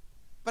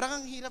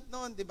 Parang ang hirap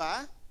noon, di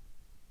ba?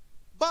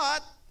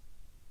 But,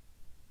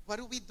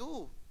 what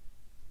do?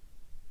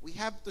 We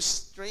have to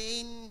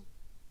strain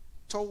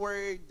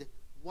toward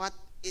what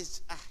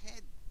is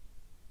ahead.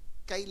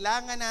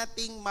 Kailangan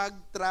nating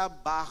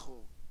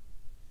magtrabaho.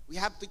 We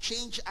have to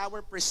change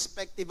our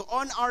perspective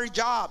on our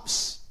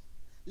jobs.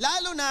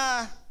 Lalo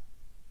na,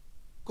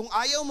 kung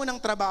ayaw mo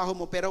ng trabaho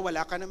mo pero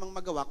wala ka namang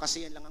magawa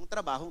kasi yan lang ang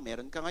trabaho,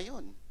 meron ka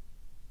ngayon.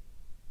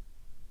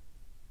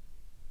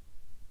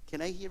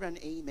 Can I hear an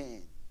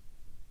amen?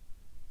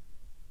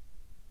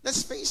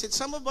 Let's face it,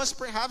 some of us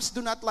perhaps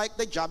do not like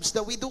the jobs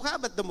that we do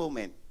have at the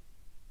moment.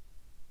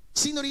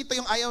 Sino rito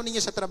yung ayaw ninyo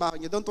sa trabaho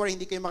niyo? Don't worry,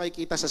 hindi kayo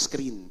makikita sa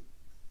screen.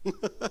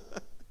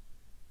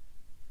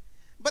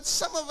 But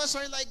some of us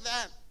are like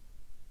that.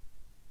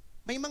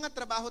 May mga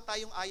trabaho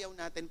tayong ayaw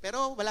natin,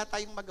 pero wala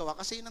tayong magawa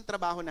kasi yun ang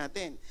trabaho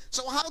natin.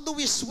 So how do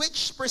we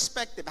switch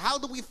perspective? How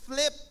do we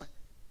flip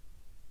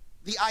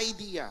the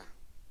idea?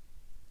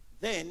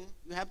 Then,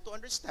 you have to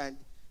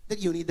understand that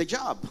you need a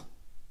job.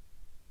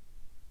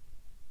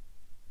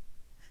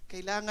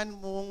 Kailangan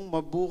mong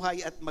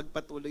mabuhay at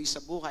magpatuloy sa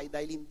buhay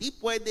dahil hindi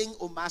pwedeng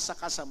umasa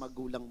ka sa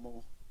magulang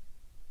mo.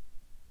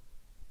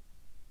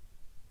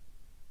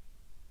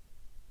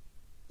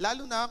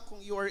 Lalo na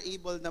kung you are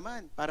able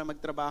naman para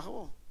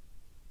magtrabaho.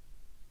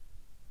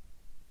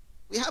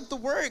 We have to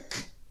work.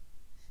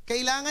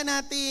 Kailangan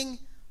nating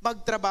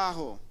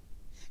magtrabaho.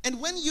 And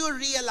when you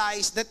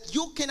realize that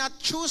you cannot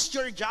choose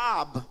your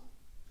job,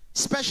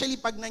 especially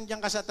pag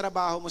nandiyan ka sa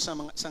trabaho mo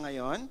sa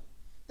ngayon,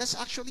 that's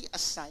actually a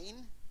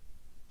sign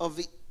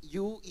of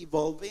you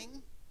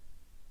evolving.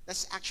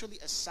 That's actually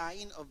a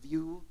sign of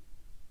you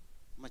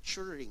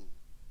maturing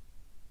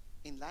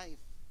in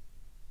life.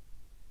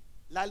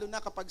 Lalo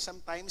na kapag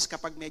sometimes,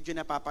 kapag medyo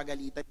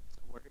napapagalitan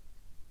sa work.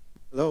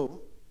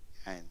 Hello?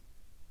 Yan.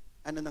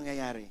 Ano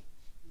nangyayari?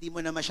 Hindi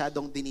mo na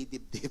masyadong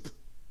dinidibdib.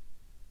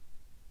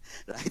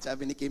 Right?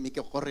 Sabi ni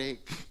Kimiko,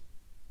 correct.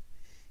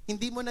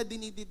 Hindi mo na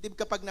dinidibdib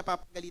kapag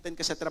napapagalitan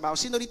ka sa trabaho.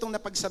 Sino ritong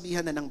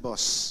napagsabihan na ng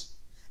boss?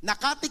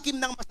 Nakatikim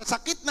ng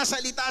masasakit na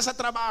salita sa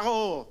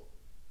trabaho.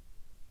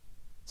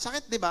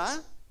 Sakit, di ba?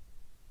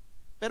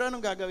 Pero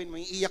anong gagawin mo?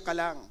 Iiyak ka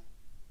lang.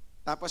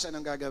 Tapos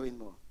anong gagawin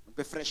mo?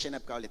 Magpe-freshen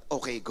up ka ulit.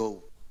 Okay,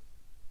 go.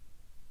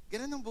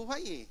 Ganun ang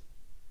buhay eh.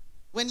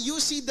 When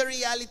you see the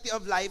reality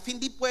of life,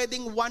 hindi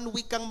pwedeng 1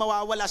 week kang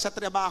mawawala sa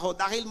trabaho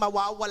dahil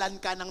mawawalan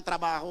ka ng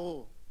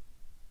trabaho.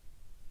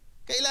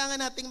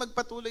 Kailangan nating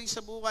magpatuloy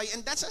sa buhay,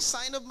 and that's a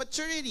sign of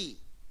maturity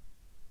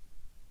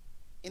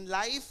in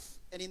life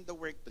and in the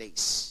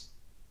workplace.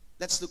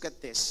 Let's look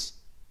at this.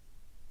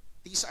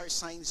 These are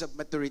signs of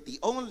maturity.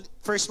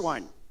 First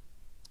one,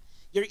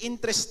 you're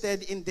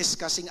interested in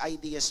discussing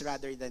ideas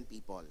rather than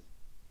people.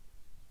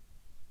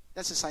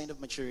 That's a sign of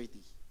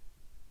maturity.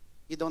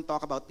 You don't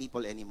talk about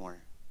people anymore.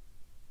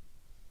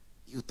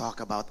 You talk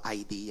about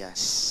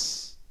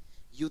ideas.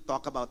 You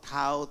talk about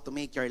how to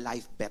make your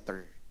life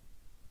better.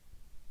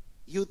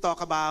 You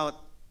talk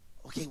about,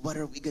 okay, what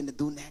are we going to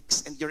do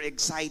next? And you're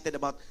excited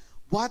about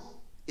what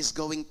is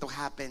going to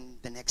happen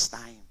the next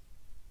time.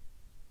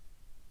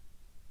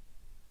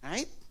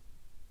 Right?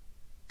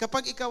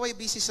 Kapag ikaw ay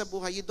busy sa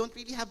buhay, you don't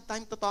really have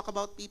time to talk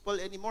about people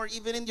anymore,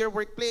 even in your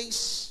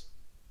workplace.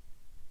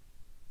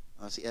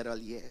 Oh, si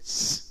Erland,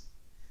 yes.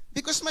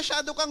 Because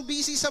masyado kang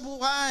busy sa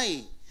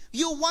buhay.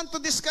 You want to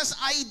discuss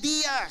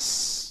ideas.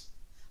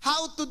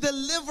 How to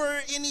deliver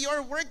in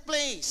your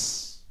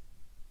workplace.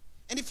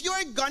 And if you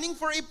are gunning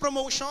for a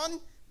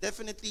promotion,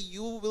 definitely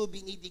you will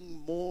be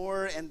needing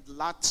more and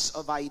lots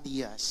of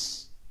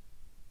ideas.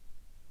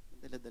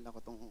 Dala-dala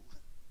ko itong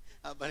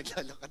habang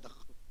naglalakad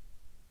ako.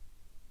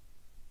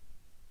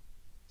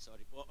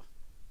 Sorry po.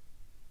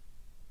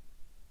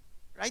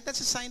 Right?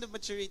 That's a sign of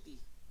maturity.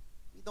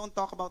 We don't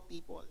talk about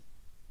people.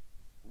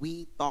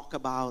 We talk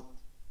about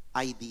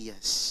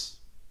ideas.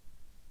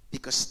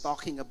 Because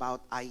talking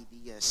about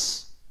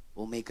ideas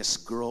will make us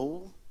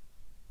grow,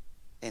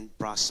 and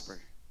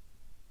prosper.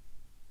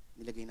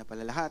 Nilagay na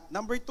pala lahat.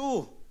 Number 2,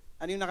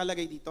 ano yung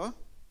nakalagay dito?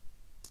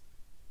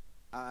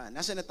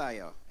 Nasa na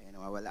tayo? Ayan,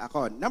 nawawala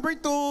ako. Number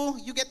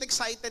 2, you get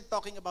excited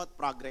talking about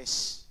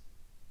progress.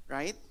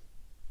 Right?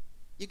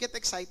 You get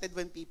excited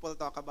when people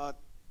talk about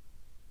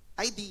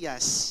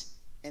ideas,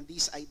 and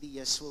these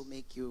ideas will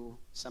make you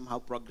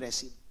somehow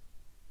progressive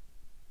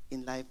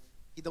in life.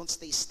 You don't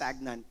stay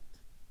stagnant.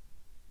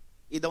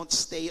 You don't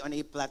stay on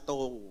a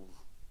plateau.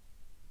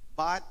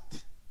 But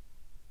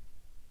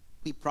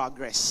we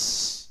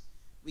progress.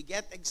 We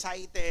get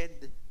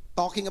excited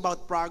talking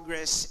about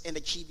progress and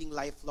achieving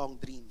lifelong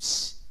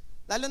dreams.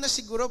 Lalo na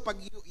siguro pag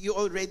you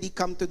already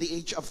come to the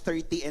age of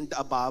 30 and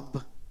above.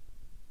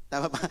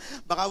 Tama ba?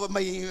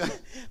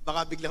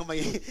 Baka biglang may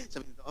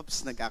sabi nito,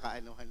 oops,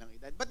 nagkakaanohan ng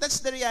edad. But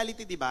that's the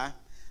reality, di ba?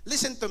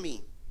 Listen to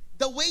me.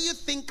 The way you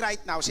think right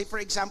now, say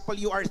for example,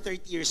 you are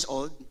 30 years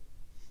old,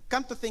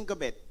 come to think of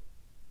it.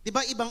 Di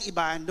ba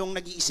ibang-iba nung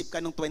nag-iisip ka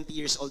nung 20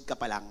 years old ka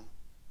pa lang?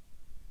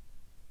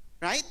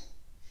 Right?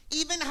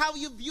 Even how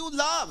you view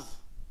love,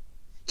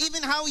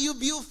 even how you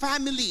view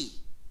family,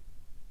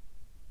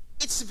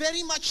 it's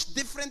very much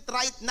different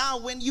right now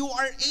when you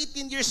are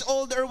 18 years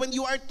old or when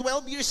you are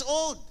 12 years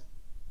old.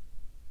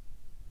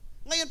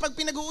 Ngayon, pag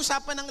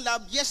pinag-uusapan ng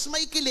love, yes,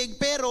 may kilig,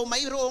 pero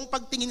mayroong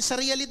pagtingin sa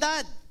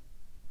realidad.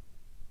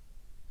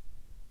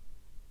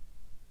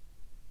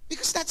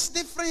 Because that's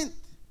different.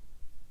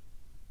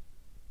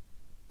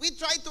 We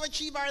try to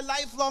achieve our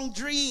lifelong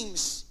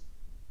dreams.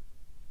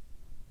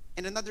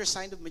 And another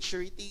sign of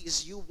maturity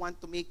is you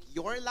want to make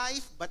your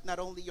life, but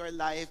not only your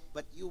life,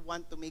 but you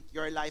want to make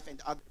your life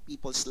and other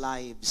people's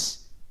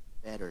lives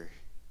better.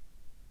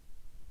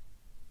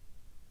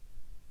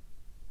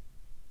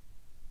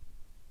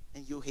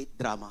 And you hate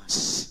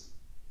dramas.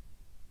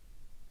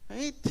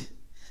 Right?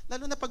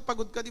 Lalo na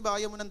pagpagod ka, di ba,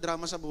 ayaw mo ng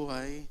drama sa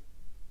buhay.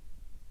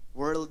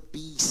 World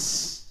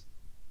peace.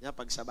 Diba,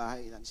 pag sa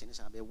bahay lang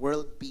sinasabi,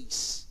 world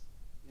peace.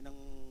 Yun ang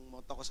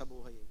motto ko sa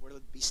buhay.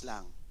 World peace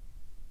lang.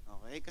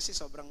 Okay? Kasi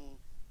sobrang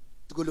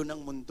gulo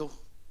ng mundo.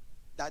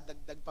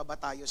 Dadagdag pa ba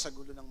tayo sa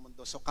gulo ng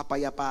mundo? So,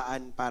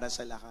 kapayapaan para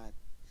sa lahat.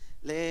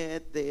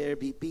 Let there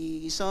be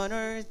peace on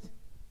earth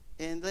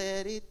and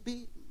let it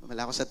be.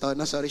 Wala ko sa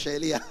tono. Sorry,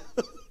 Shelly.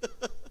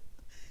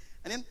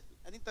 Ano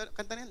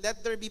kanta niyan?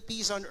 Let there be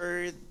peace on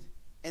earth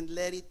and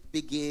let it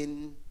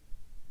begin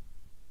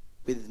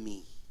with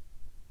me.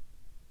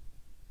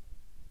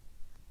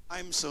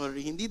 I'm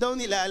sorry, hindi daw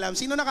nila alam.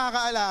 Sino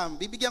nakakaalam?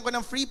 Bibigyan ko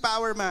ng free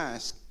power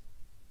mask.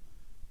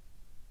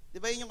 Di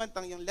ba yun yung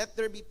kantang yung let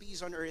there be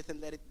peace on earth and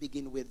let it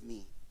begin with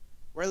me.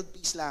 World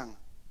peace lang.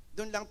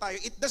 Doon lang tayo.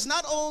 It does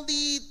not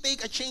only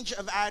take a change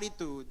of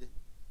attitude,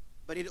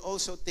 but it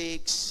also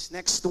takes,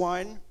 next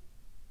one,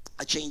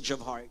 a change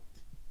of heart.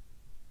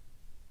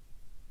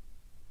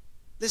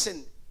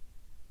 Listen,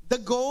 the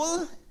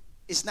goal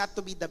is not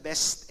to be the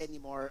best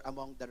anymore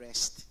among the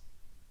rest.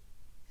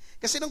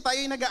 Kasi nung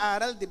tayo yung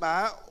nag-aaral, di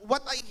ba,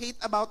 what I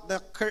hate about the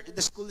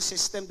school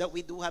system that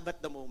we do have at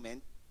the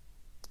moment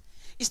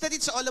is that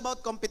it's all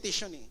about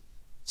competition eh.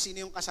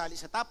 Sino yung kasali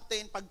sa top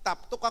 10? Pag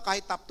top 2 ka,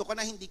 kahit top 2 ka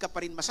na, hindi ka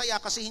pa rin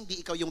masaya kasi hindi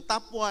ikaw yung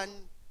top 1.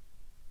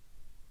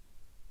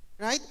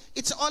 Right?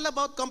 It's all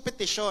about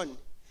competition.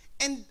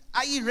 And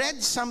I read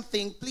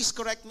something, please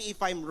correct me if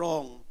I'm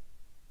wrong.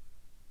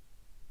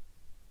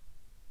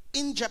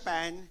 In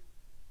Japan,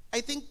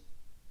 I think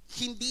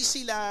hindi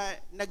sila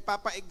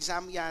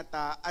nagpapa-exam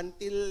yata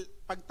until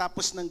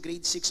pagtapos ng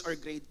grade 6 or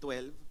grade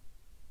 12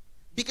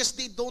 because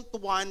they don't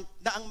want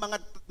na ang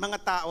mga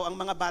tao, ang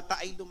mga bata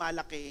ay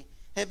lumalaki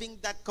having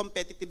that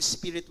competitive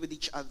spirit with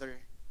each other.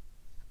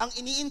 Ang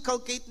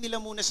ini-inculcate nila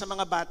muna sa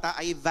mga bata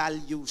ay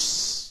values.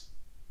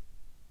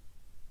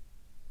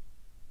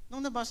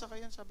 Nung nabasa ko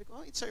yan, sabi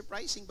ko, oh, it's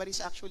surprising but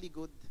it's actually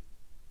good.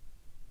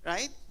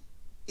 Right?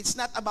 It's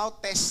not about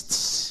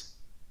tests.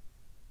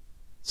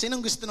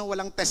 Sinong gusto nang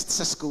walang test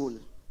sa school?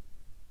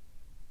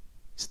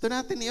 Gusto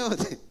natin yun.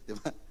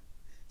 Diba?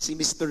 Si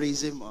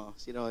Mysterism,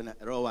 si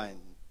Rowan.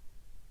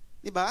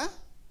 Diba?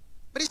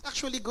 But it's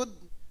actually good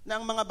na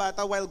ang mga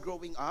bata while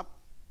growing up,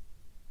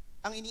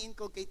 ang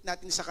ini-inculcate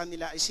natin sa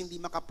kanila is hindi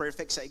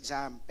maka-perfect sa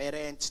exam.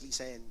 Parents,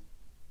 listen.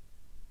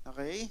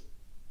 Okay?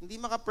 Hindi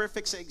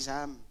maka-perfect sa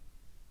exam.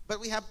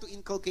 But we have to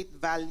inculcate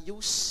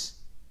values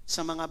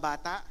sa mga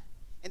bata.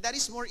 And that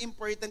is more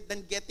important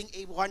than getting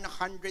a 100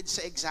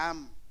 sa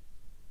exam.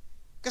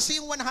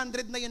 Kasi yung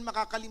 100 na yun,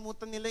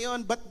 makakalimutan nila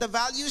yun. But the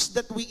values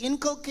that we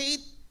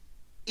inculcate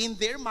in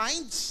their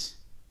minds,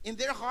 in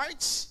their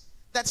hearts,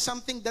 that's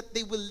something that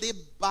they will live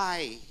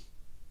by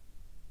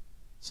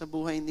sa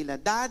buhay nila.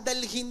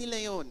 Dadalhin nila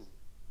yun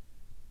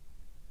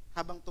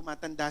habang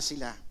tumatanda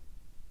sila.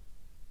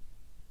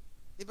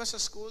 Diba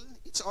sa school,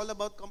 it's all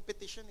about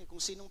competition eh.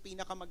 Kung sinong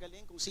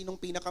pinakamagaling, kung sinong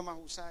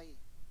pinakamahusay.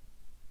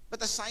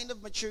 But a sign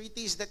of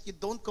maturity is that you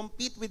don't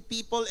compete with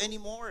people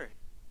anymore.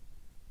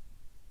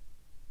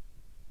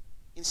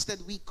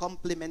 Instead, we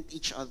complement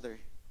each other.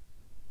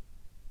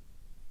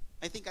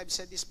 I think I've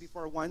said this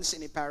before once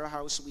in a para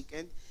house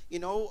weekend. You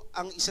know,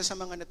 ang isa sa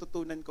mga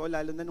natutunan ko,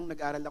 lalo na nung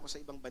nag-aral ako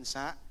sa ibang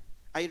bansa,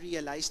 I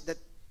realized that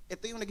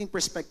ito yung naging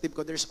perspective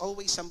ko, there's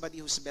always somebody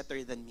who's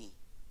better than me.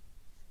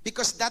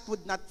 Because that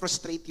would not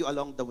frustrate you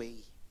along the way.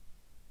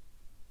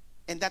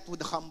 And that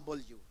would humble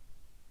you.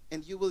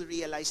 And you will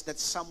realize that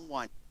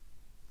somebody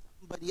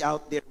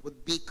out there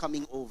would be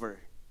coming over.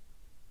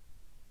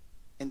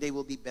 And they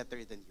will be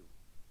better than you.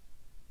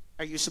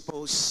 Are you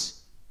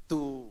supposed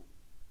to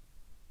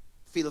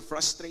feel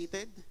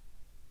frustrated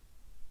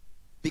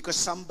because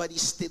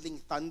somebody's stealing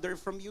thunder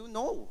from you?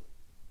 No.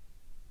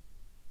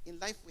 In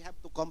life, we have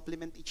to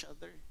complement each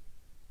other.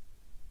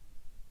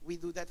 We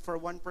do that for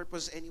one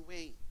purpose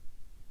anyway.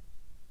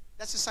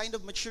 That's a sign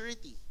of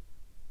maturity.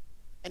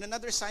 And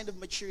another sign of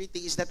maturity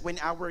is that when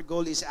our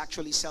goal is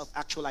actually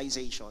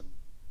self-actualization.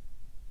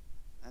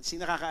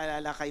 Sino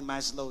nakakaalala kay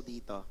Maslow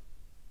dito?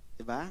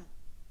 Diba?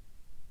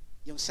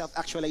 Yung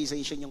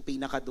self-actualization, yung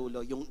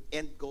pinakadulo, yung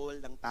end goal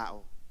ng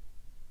tao.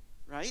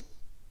 Right?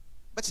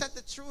 But that's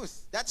the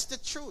truth. That's the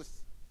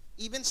truth.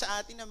 Even sa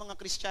atin na mga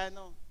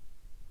Kristiyano,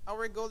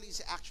 our goal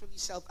is actually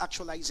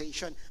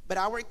self-actualization. But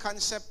our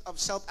concept of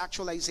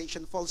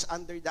self-actualization falls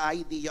under the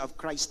idea of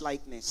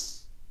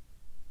Christ-likeness.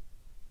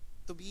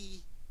 To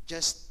be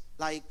just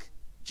like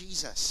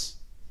Jesus.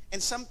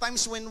 And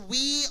sometimes when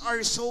we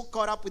are so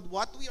caught up with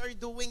what we are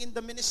doing in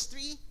the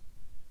ministry,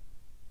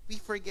 we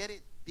forget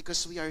it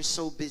because we are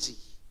so busy.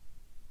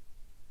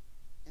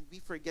 And we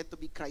forget to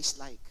be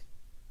Christ-like.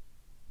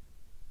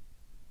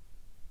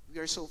 We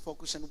are so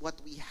focused on what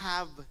we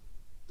have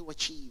to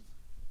achieve.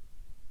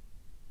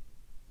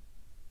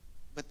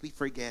 But we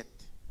forget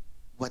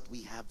what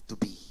we have to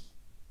be.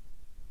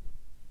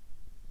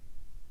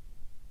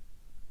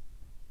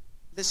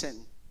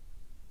 Listen,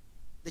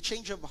 the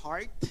change of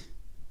heart,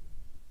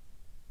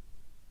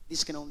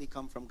 this can only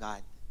come from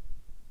God.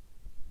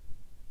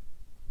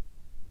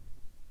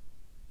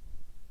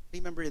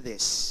 Remember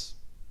this.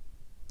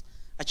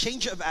 A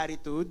change of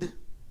attitude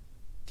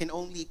can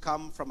only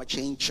come from a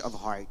change of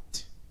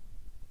heart.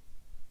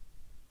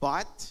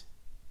 But,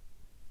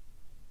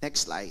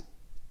 next slide.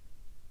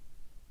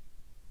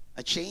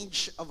 A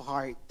change of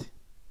heart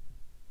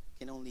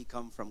can only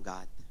come from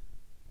God.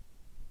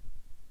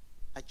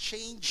 A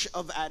change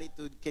of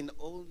attitude can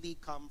only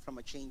come from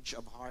a change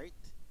of heart,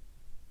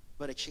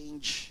 but a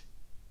change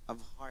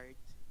of heart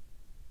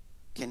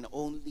can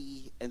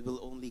only and will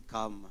only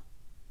come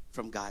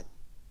from God.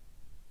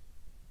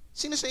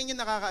 Sino sa inyo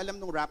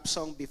nakakaalam ng rap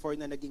song before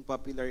na naging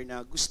popular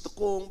na gusto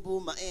kong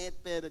bumait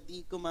pero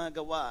di ko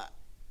magawa?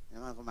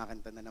 Naman,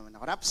 kumakanta na naman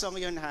ako. Rap song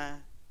yun, ha?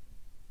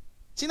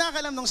 Sino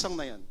nakakaalam ng song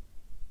na yun?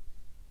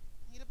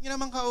 Hirap nyo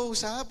naman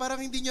kausap.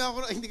 Parang hindi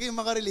kayo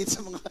makarelate sa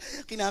mga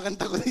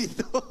kinakanta ko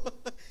dito.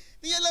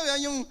 Hindi alam yan,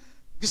 yung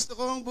gusto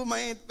kong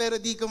bumait pero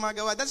di ko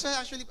magawa. That's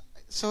actually,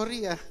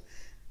 sorry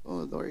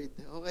Oh Lord,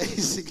 okay,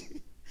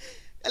 sige.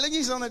 Alam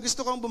niyo yung song na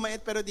gusto kong bumait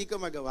pero di ko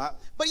magawa.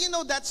 But you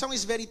know, that song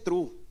is very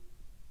true.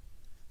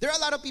 There are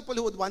a lot of people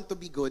who would want to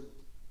be good.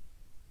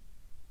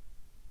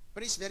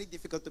 But it's very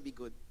difficult to be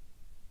good.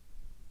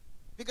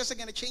 Because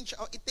again, it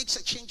takes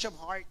a change of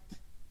heart.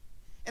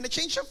 And a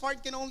change of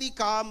heart can only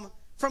come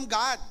from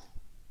God.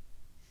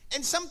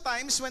 And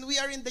sometimes when we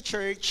are in the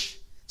church,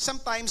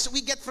 sometimes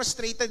we get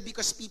frustrated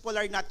because people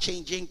are not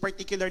changing,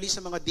 particularly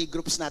sa mga D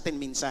groups natin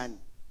minsan.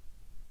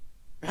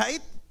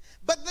 Right?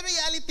 But the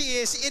reality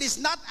is, it is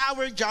not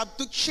our job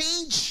to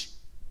change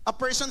a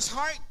person's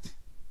heart.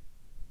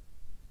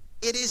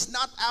 It is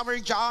not our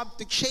job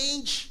to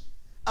change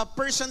a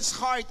person's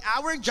heart.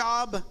 Our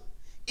job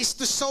is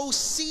to sow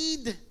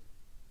seed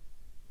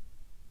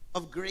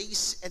of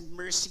grace and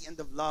mercy and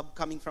of love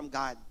coming from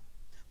God.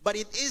 But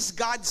it is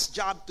God's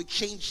job to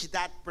change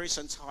that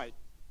person's heart.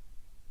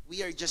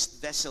 We are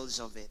just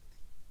vessels of it.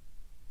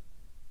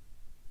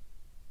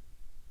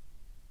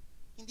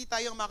 Hindi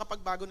tayo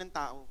makapagbago ng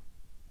tao.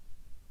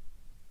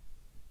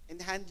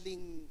 And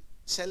handling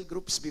cell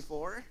groups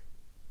before,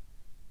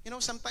 you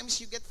know, sometimes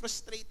you get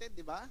frustrated,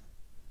 di ba?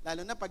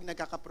 Lalo na pag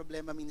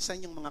nagkakaproblema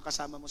minsan yung mga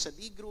kasama mo sa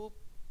D group,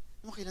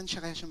 kailan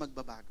kaya siya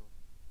magbabago?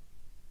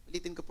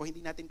 Ulitin ko po,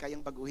 hindi natin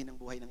kayang baguhin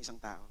ang buhay ng isang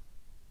tao.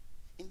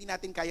 Hindi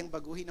natin kayang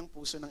baguhin ang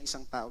puso ng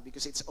isang tao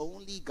because it's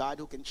only God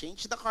who can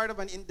change the heart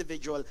of an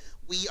individual.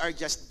 We are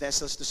just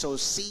vessels to sow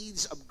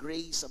seeds of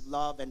grace, of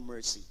love, and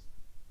mercy.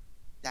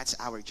 That's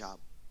our job.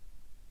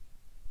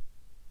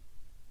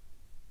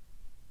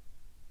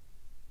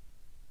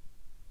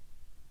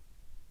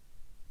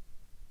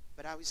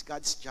 But how is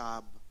God's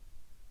job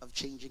of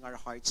changing our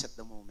hearts at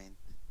the moment?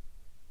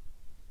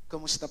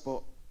 Kumusta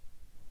po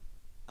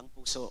ang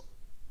puso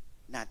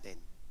natin?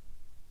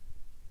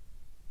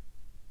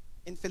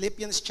 In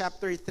Philippians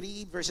chapter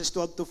 3, verses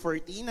 12 to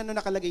 14, ano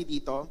nakalagay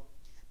dito?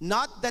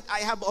 Not that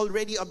I have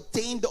already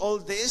obtained all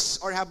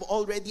this or have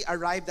already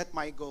arrived at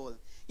my goal.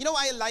 You know,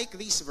 I like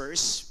this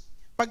verse.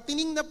 Pag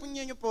tinignan po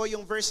niyo po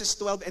yung verses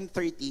 12 and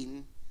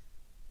 13,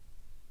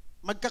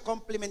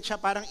 magka-complement siya,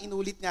 parang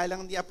inulit nga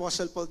lang ni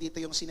Apostle Paul dito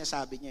yung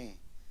sinasabi niya eh.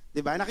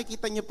 Diba?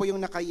 Nakikita niyo po yung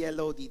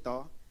naka-yellow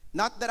dito.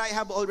 Not that I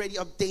have already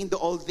obtained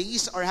all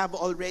these or have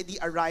already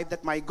arrived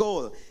at my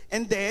goal.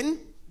 And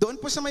then, doon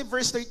po sa may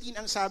verse 13,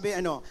 ang sabi,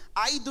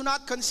 I do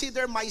not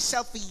consider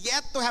myself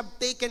yet to have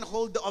taken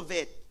hold of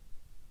it.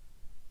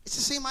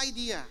 It's the same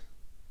idea.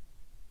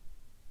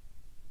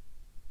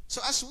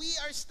 So as we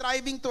are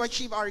striving to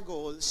achieve our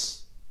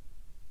goals,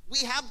 we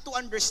have to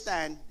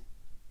understand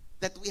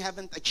that we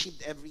haven't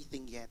achieved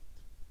everything yet.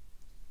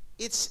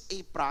 It's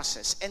a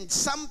process. And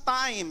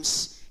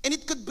sometimes, and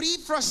it could be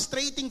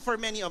frustrating for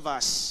many of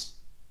us,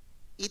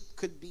 it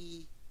could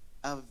be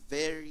a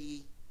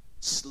very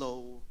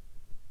slow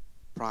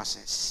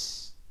process.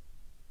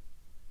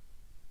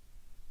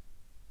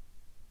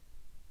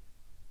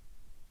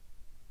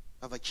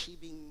 Of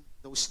achieving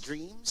those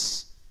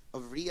dreams,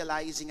 of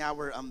realizing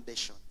our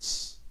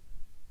ambitions.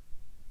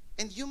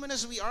 And human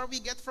as we are, we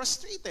get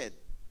frustrated,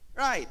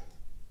 right?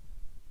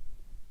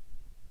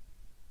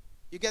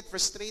 You get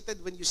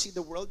frustrated when you see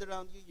the world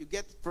around you. You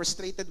get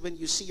frustrated when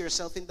you see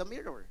yourself in the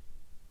mirror.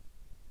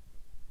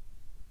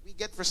 We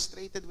get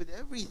frustrated with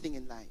everything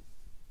in life.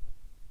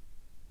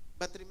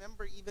 But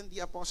remember, even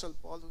the Apostle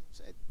Paul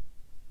said,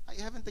 I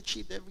haven't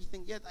achieved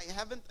everything yet. I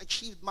haven't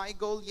achieved my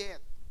goal yet.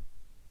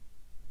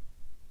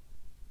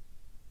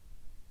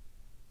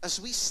 As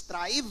we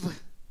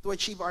strive to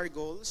achieve our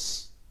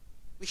goals,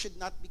 we should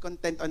not be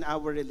content on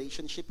our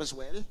relationship as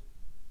well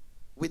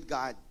with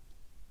God,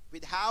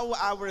 with how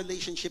our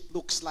relationship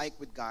looks like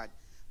with God.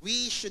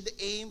 We should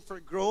aim for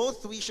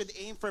growth. We should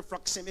aim for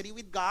proximity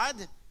with God.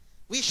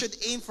 We should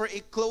aim for a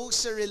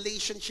closer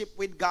relationship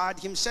with God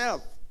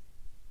Himself.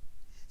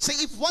 So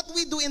if what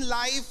we do in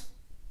life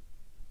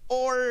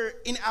or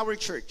in our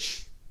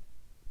church,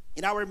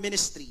 in our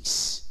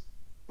ministries,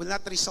 will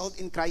not result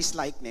in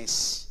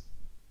Christ-likeness,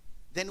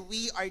 then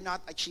we are not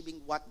achieving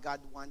what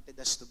God wanted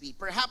us to be.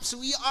 Perhaps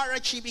we are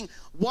achieving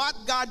what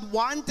God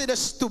wanted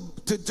us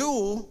to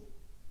do,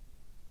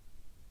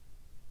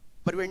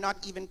 but we're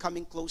not even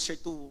coming closer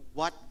to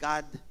what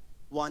God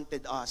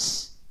wanted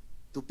us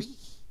to be.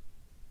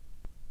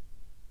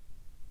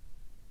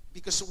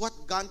 Because what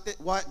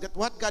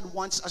God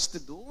wants us to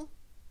do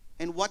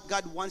and what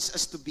God wants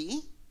us to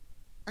be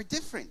are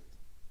different.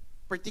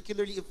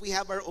 Particularly if we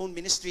have our own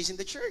ministries in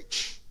the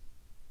church.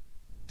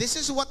 This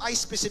is what I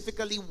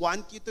specifically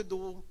want you to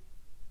do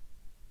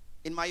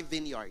in my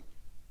vineyard.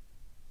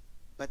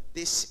 But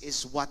this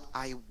is what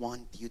I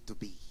want you to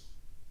be.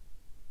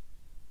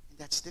 And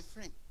that's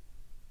different.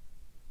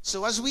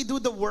 So as we do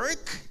the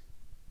work,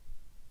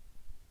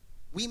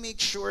 we make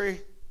sure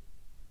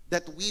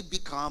that we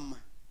become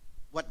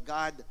what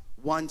God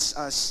wants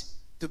us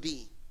to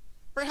be.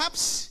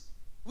 Perhaps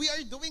we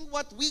are doing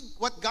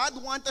what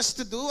God wants us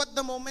to do at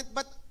the moment,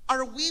 but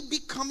are we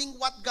becoming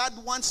what God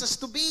wants us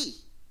to be?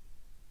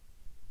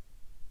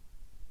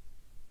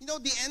 You know,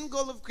 the end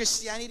goal of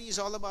Christianity is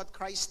all about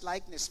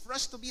Christ-likeness, for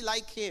us to be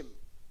like Him.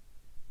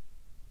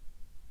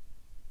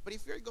 But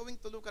if we're going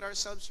to look at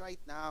ourselves right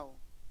now,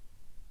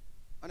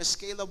 on a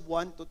scale of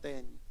 1 to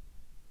 10,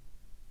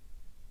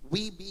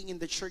 we being in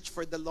the church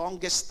for the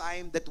longest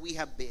time that we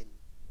have been,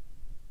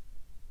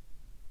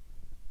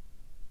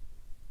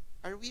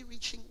 are we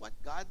reaching what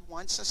God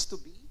wants us to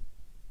be?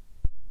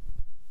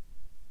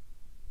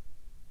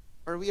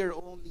 Or we are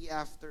only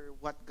after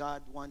what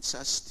God wants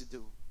us to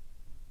do?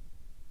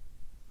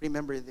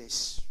 Remember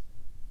this.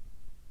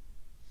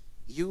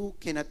 You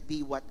cannot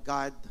be what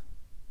God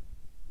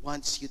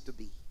wants you to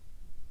be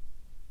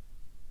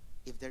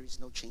if there is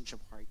no change of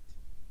heart.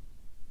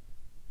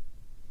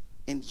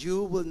 And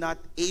you will not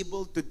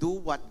able to do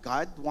what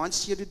God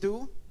wants you to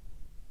do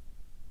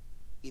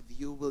if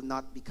you will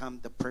not become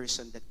the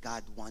person that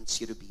God wants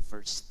you to be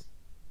first.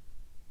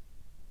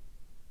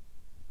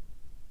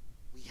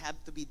 We have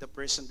to be the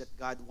person that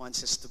God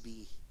wants us to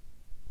be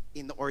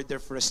in order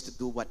for us to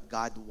do what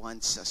God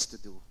wants us to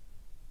do.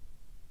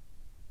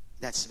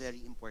 That's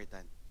very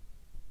important.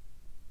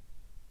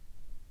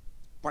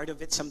 Part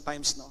of it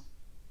sometimes, no,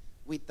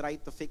 we try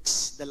to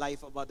fix the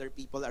life of other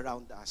people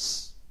around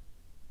us.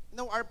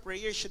 No, our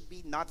prayer should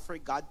be not for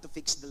God to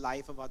fix the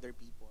life of other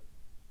people.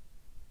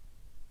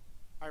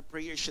 Our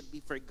prayer should be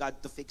for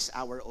God to fix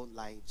our own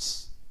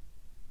lives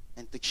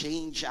and to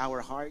change our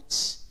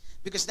hearts,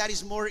 because that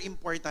is more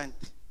important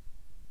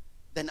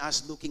than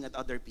us looking at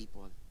other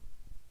people.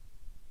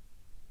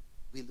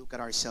 We look at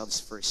ourselves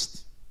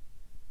first.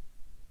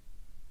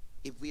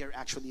 If we are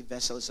actually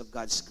vessels of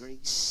God's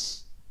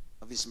grace,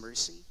 of His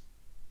mercy,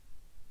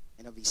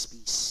 and of His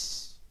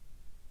peace.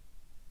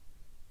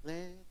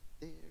 Let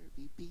there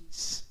be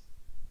peace.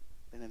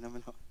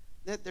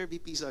 Let there be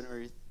peace on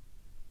earth,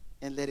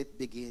 and let it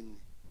begin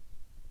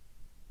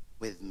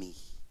with me.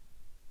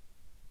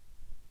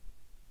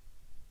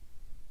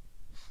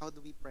 How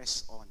do we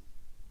press on?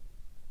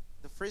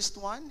 The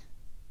first one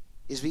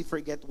is we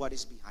forget what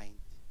is behind.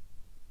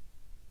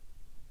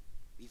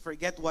 We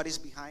forget what is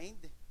behind.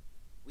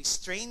 We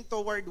strain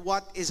toward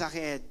what is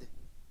ahead.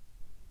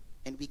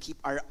 And we keep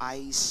our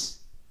eyes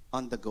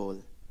on the goal.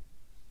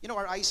 You know,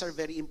 our eyes are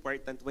very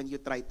important when you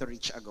try to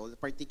reach a goal,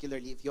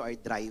 particularly if you are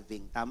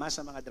driving. Tama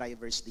sa mga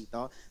drivers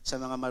dito, sa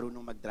mga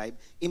marunong mag-drive.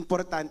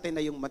 Importante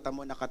na yung mata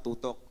mo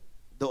nakatutok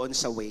doon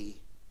sa way.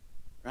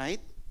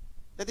 Right?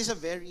 That is a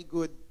very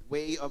good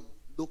way of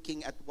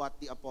looking at what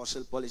the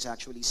Apostle Paul is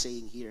actually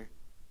saying here.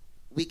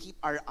 we keep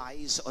our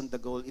eyes on the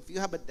goal. If you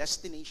have a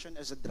destination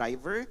as a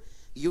driver,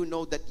 you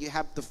know that you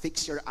have to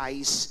fix your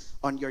eyes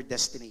on your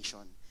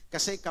destination.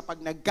 Kasi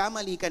kapag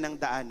nagkamali ka ng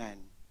daanan,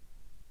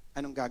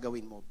 anong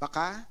gagawin mo?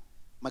 Baka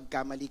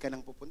magkamali ka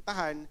ng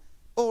pupuntahan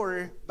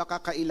or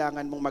baka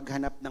kailangan mong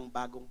maghanap ng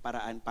bagong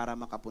paraan para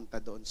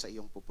makapunta doon sa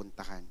iyong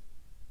pupuntahan.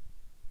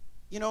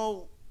 You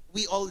know,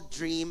 we all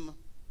dream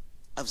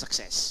of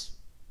success.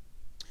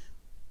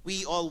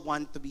 We all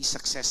want to be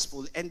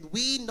successful, and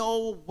we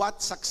know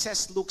what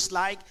success looks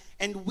like,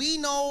 and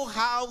we know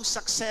how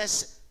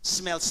success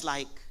smells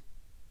like.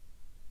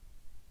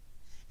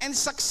 And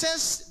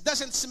success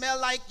doesn't smell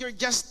like you've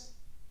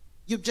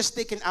just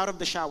taken out of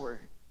the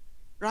shower,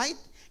 right?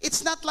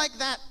 It's not like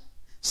that.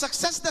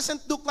 Success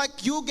doesn't look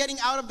like you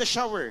getting out of the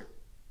shower.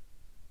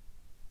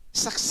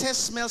 Success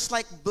smells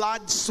like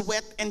blood,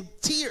 sweat, and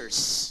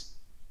tears.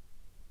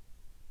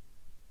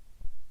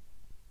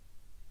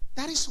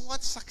 That is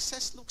what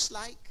success looks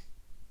like.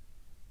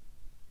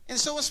 And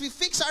so as we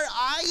fix our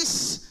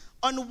eyes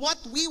on what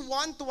we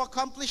want to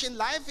accomplish in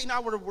life, in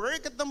our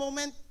work at the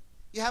moment,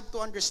 you have to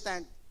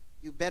understand,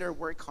 you better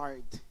work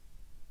hard.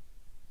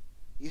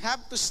 You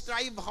have to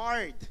strive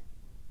hard.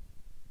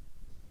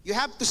 You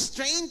have to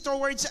strain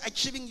towards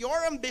achieving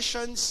your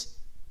ambitions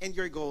and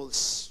your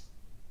goals.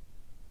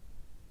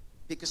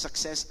 Because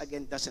success,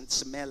 again, doesn't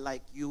smell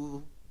like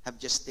you have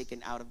just taken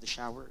out of the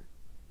shower.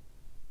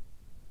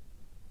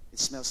 It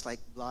smells like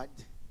blood,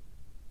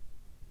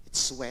 it's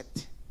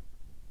sweat,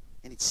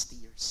 and it's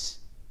tears.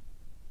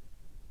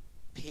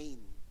 Pain,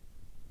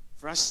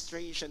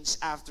 frustrations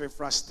after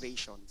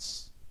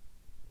frustrations.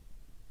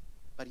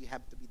 But you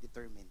have to be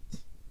determined.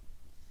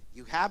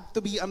 You have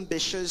to be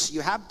ambitious, you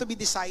have to be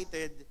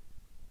decided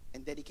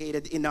and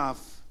dedicated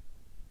enough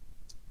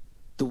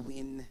to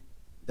win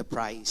the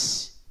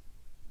prize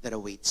that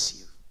awaits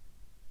you.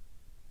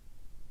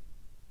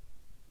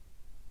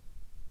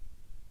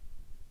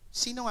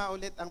 Sino nga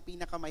ulit ang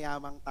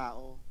pinakamayamang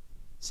tao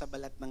sa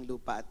balat ng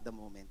lupa at the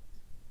moment?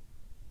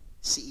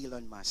 Si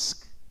Elon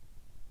Musk.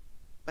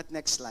 But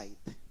next slide.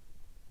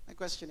 My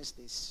question is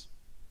this.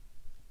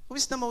 Who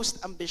is the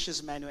most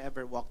ambitious man who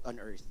ever walked on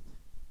earth?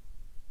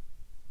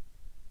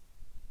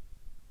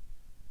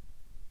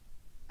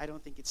 I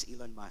don't think it's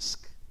Elon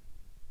Musk.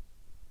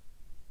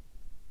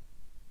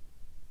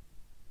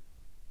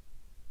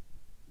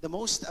 The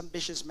most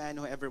ambitious man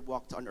who ever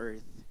walked on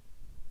earth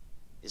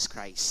is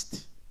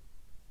Christ.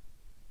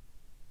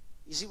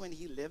 You see, when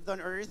he lived on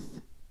earth,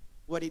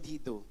 what did he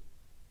do?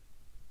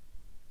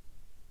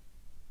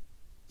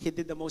 He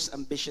did the most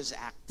ambitious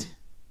act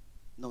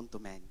known to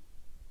man.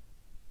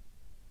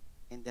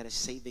 And that is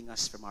saving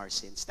us from our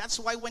sins. That's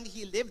why when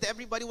he lived,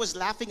 everybody was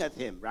laughing at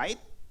him, right?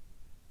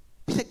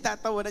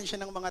 Pinagtatawanan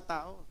siya ng mga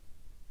tao.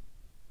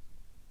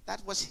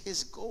 That was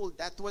his goal.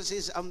 That was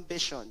his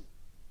ambition.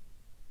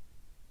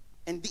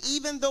 And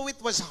even though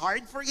it was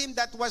hard for him,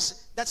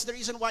 that's the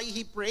reason why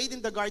he prayed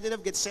in the Garden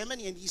of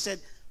Gethsemane and he said,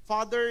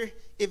 Father,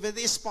 if it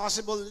is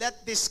possible,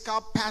 let this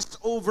cup pass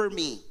over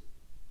me.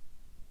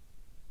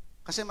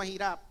 Kasi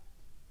mahirap.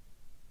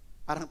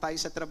 Parang tayo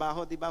sa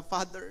trabaho, di ba?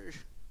 Father,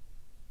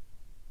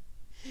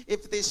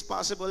 if it is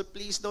possible,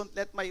 please don't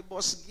let my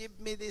boss give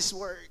me this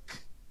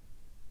work.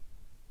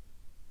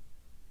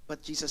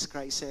 But Jesus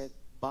Christ said,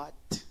 but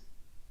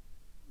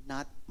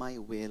not my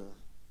will,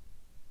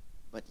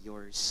 but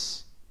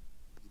yours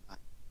be done.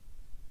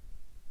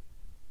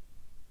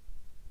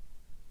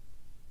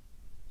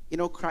 You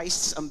know,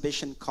 Christ's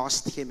ambition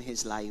cost him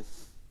his life.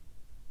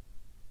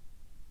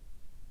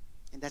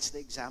 And that's the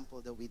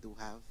example that we do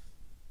have.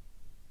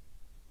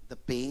 The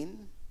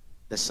pain,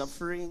 the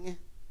suffering,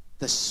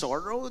 the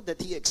sorrow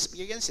that he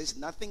experienced is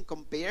nothing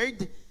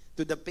compared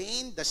to the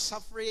pain, the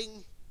suffering,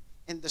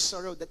 and the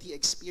sorrow that he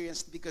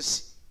experienced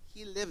because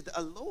he lived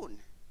alone.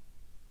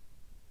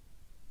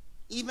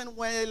 Even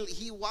while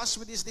he was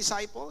with his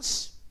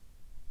disciples,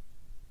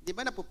 di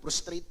ba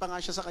napuprostrate pa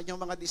nga siya sa kanyang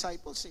mga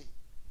disciples eh.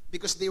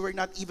 Because they were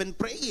not even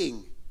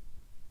praying.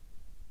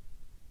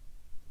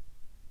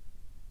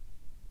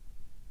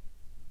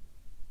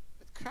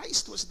 But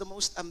Christ was the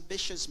most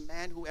ambitious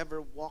man who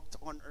ever walked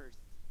on earth.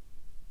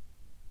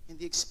 And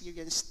he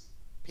experienced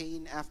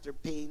pain after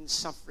pain,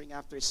 suffering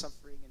after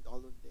suffering, and all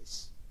of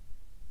this.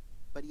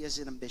 But he has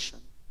an ambition.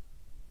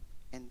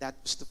 And that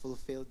was to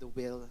fulfill the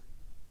will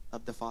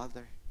of the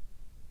Father.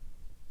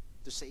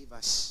 To save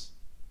us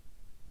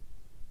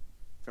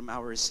from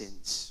our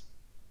sins.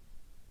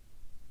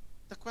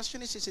 The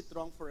question is it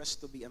wrong for us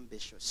to be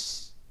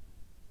ambitious?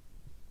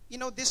 You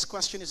know, this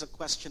question is a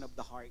question of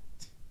the heart.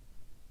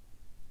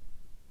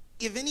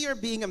 If in your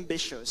being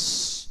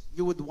ambitious,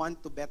 you would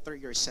want to better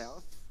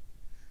yourself,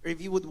 or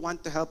if you would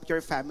want to help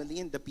your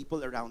family and the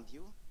people around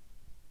you,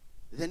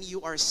 then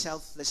you are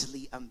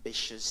selflessly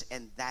ambitious,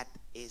 and that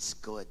is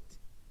good.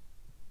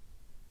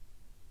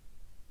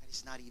 That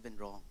is not even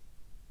wrong.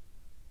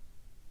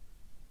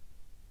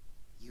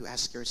 You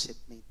ask your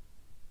seatmate,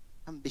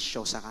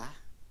 ambisyosa ka?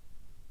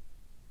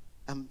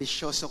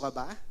 Ambisyoso ka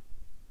ba?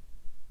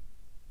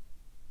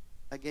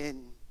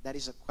 Again, that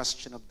is a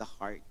question of the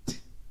heart.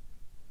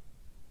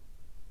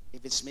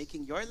 if it's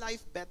making your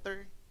life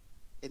better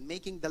and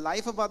making the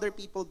life of other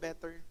people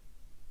better,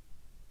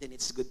 then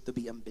it's good to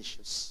be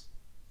ambitious.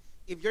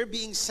 If you're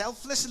being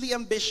selflessly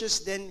ambitious,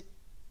 then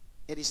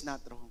it is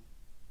not wrong.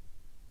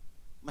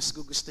 Mas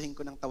gugustuhin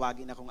ko ng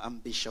tawagin akong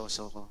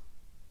ambisyoso ko.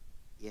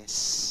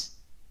 Yes,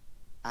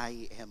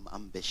 I am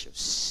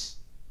ambitious.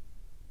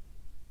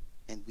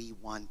 And we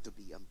want to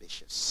be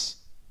ambitious.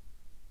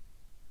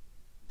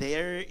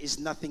 There is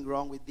nothing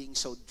wrong with being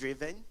so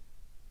driven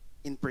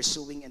in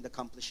pursuing and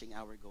accomplishing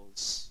our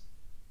goals.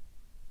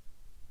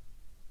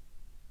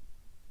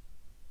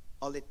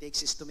 All it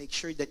takes is to make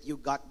sure that you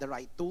got the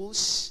right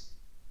tools,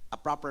 a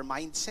proper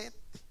mindset,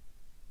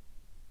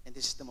 and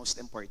this is the most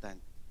important,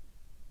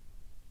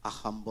 a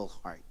humble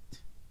heart.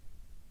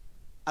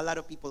 A lot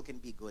of people can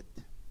be good.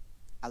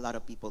 A lot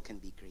of people can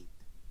be great.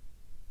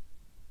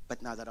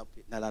 But not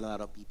a lot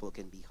of people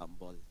can be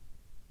humble.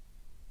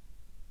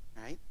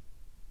 Right?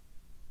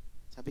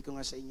 Sabi ko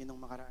nga sa inyo nung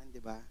makaraan, di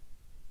ba?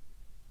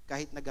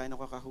 Kahit na gaano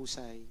ka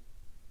kahusay,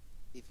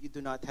 if you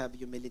do not have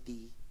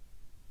humility,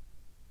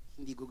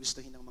 hindi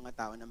gugustuhin ng mga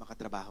tao na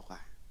makatrabaho ka.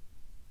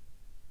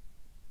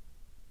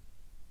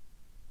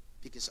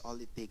 Because all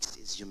it takes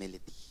is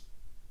humility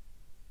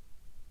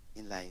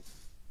in life.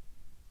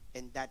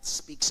 And that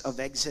speaks of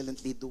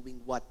excellently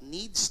doing what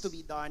needs to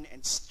be done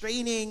and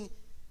straining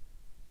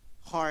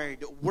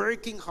hard,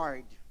 working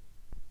hard.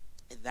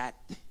 That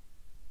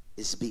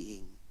is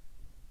being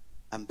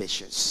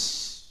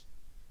ambitious.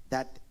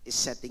 That is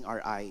setting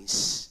our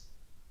eyes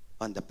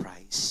on the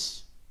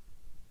prize.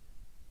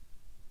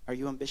 Are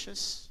you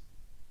ambitious?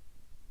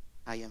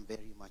 I am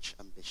very much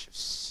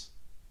ambitious.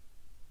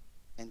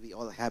 And we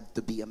all have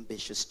to be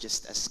ambitious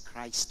just as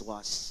Christ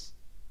was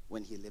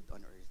when he lived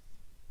on earth.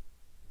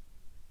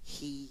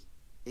 He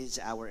is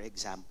our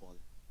example.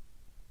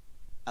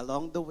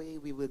 Along the way,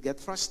 we will get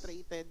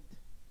frustrated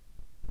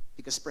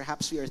because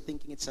perhaps we are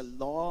thinking it's a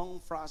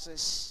long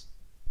process,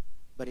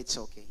 but it's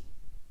okay.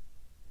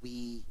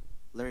 We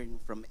learn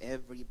from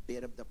every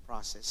bit of the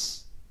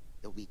process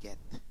that we get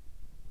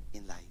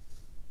in life.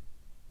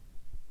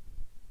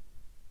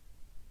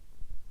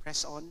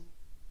 Press on.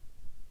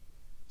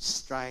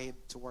 Strive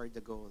toward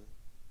the goal.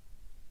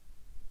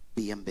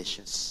 Be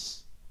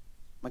ambitious.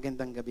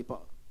 Magandang gabi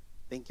po.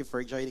 Thank you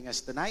for joining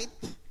us tonight.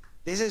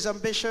 This is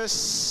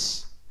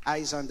Ambitious,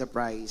 Eyes on the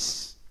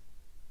Prize.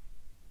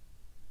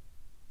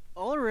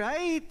 All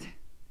right.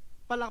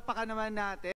 Palakpakan naman natin.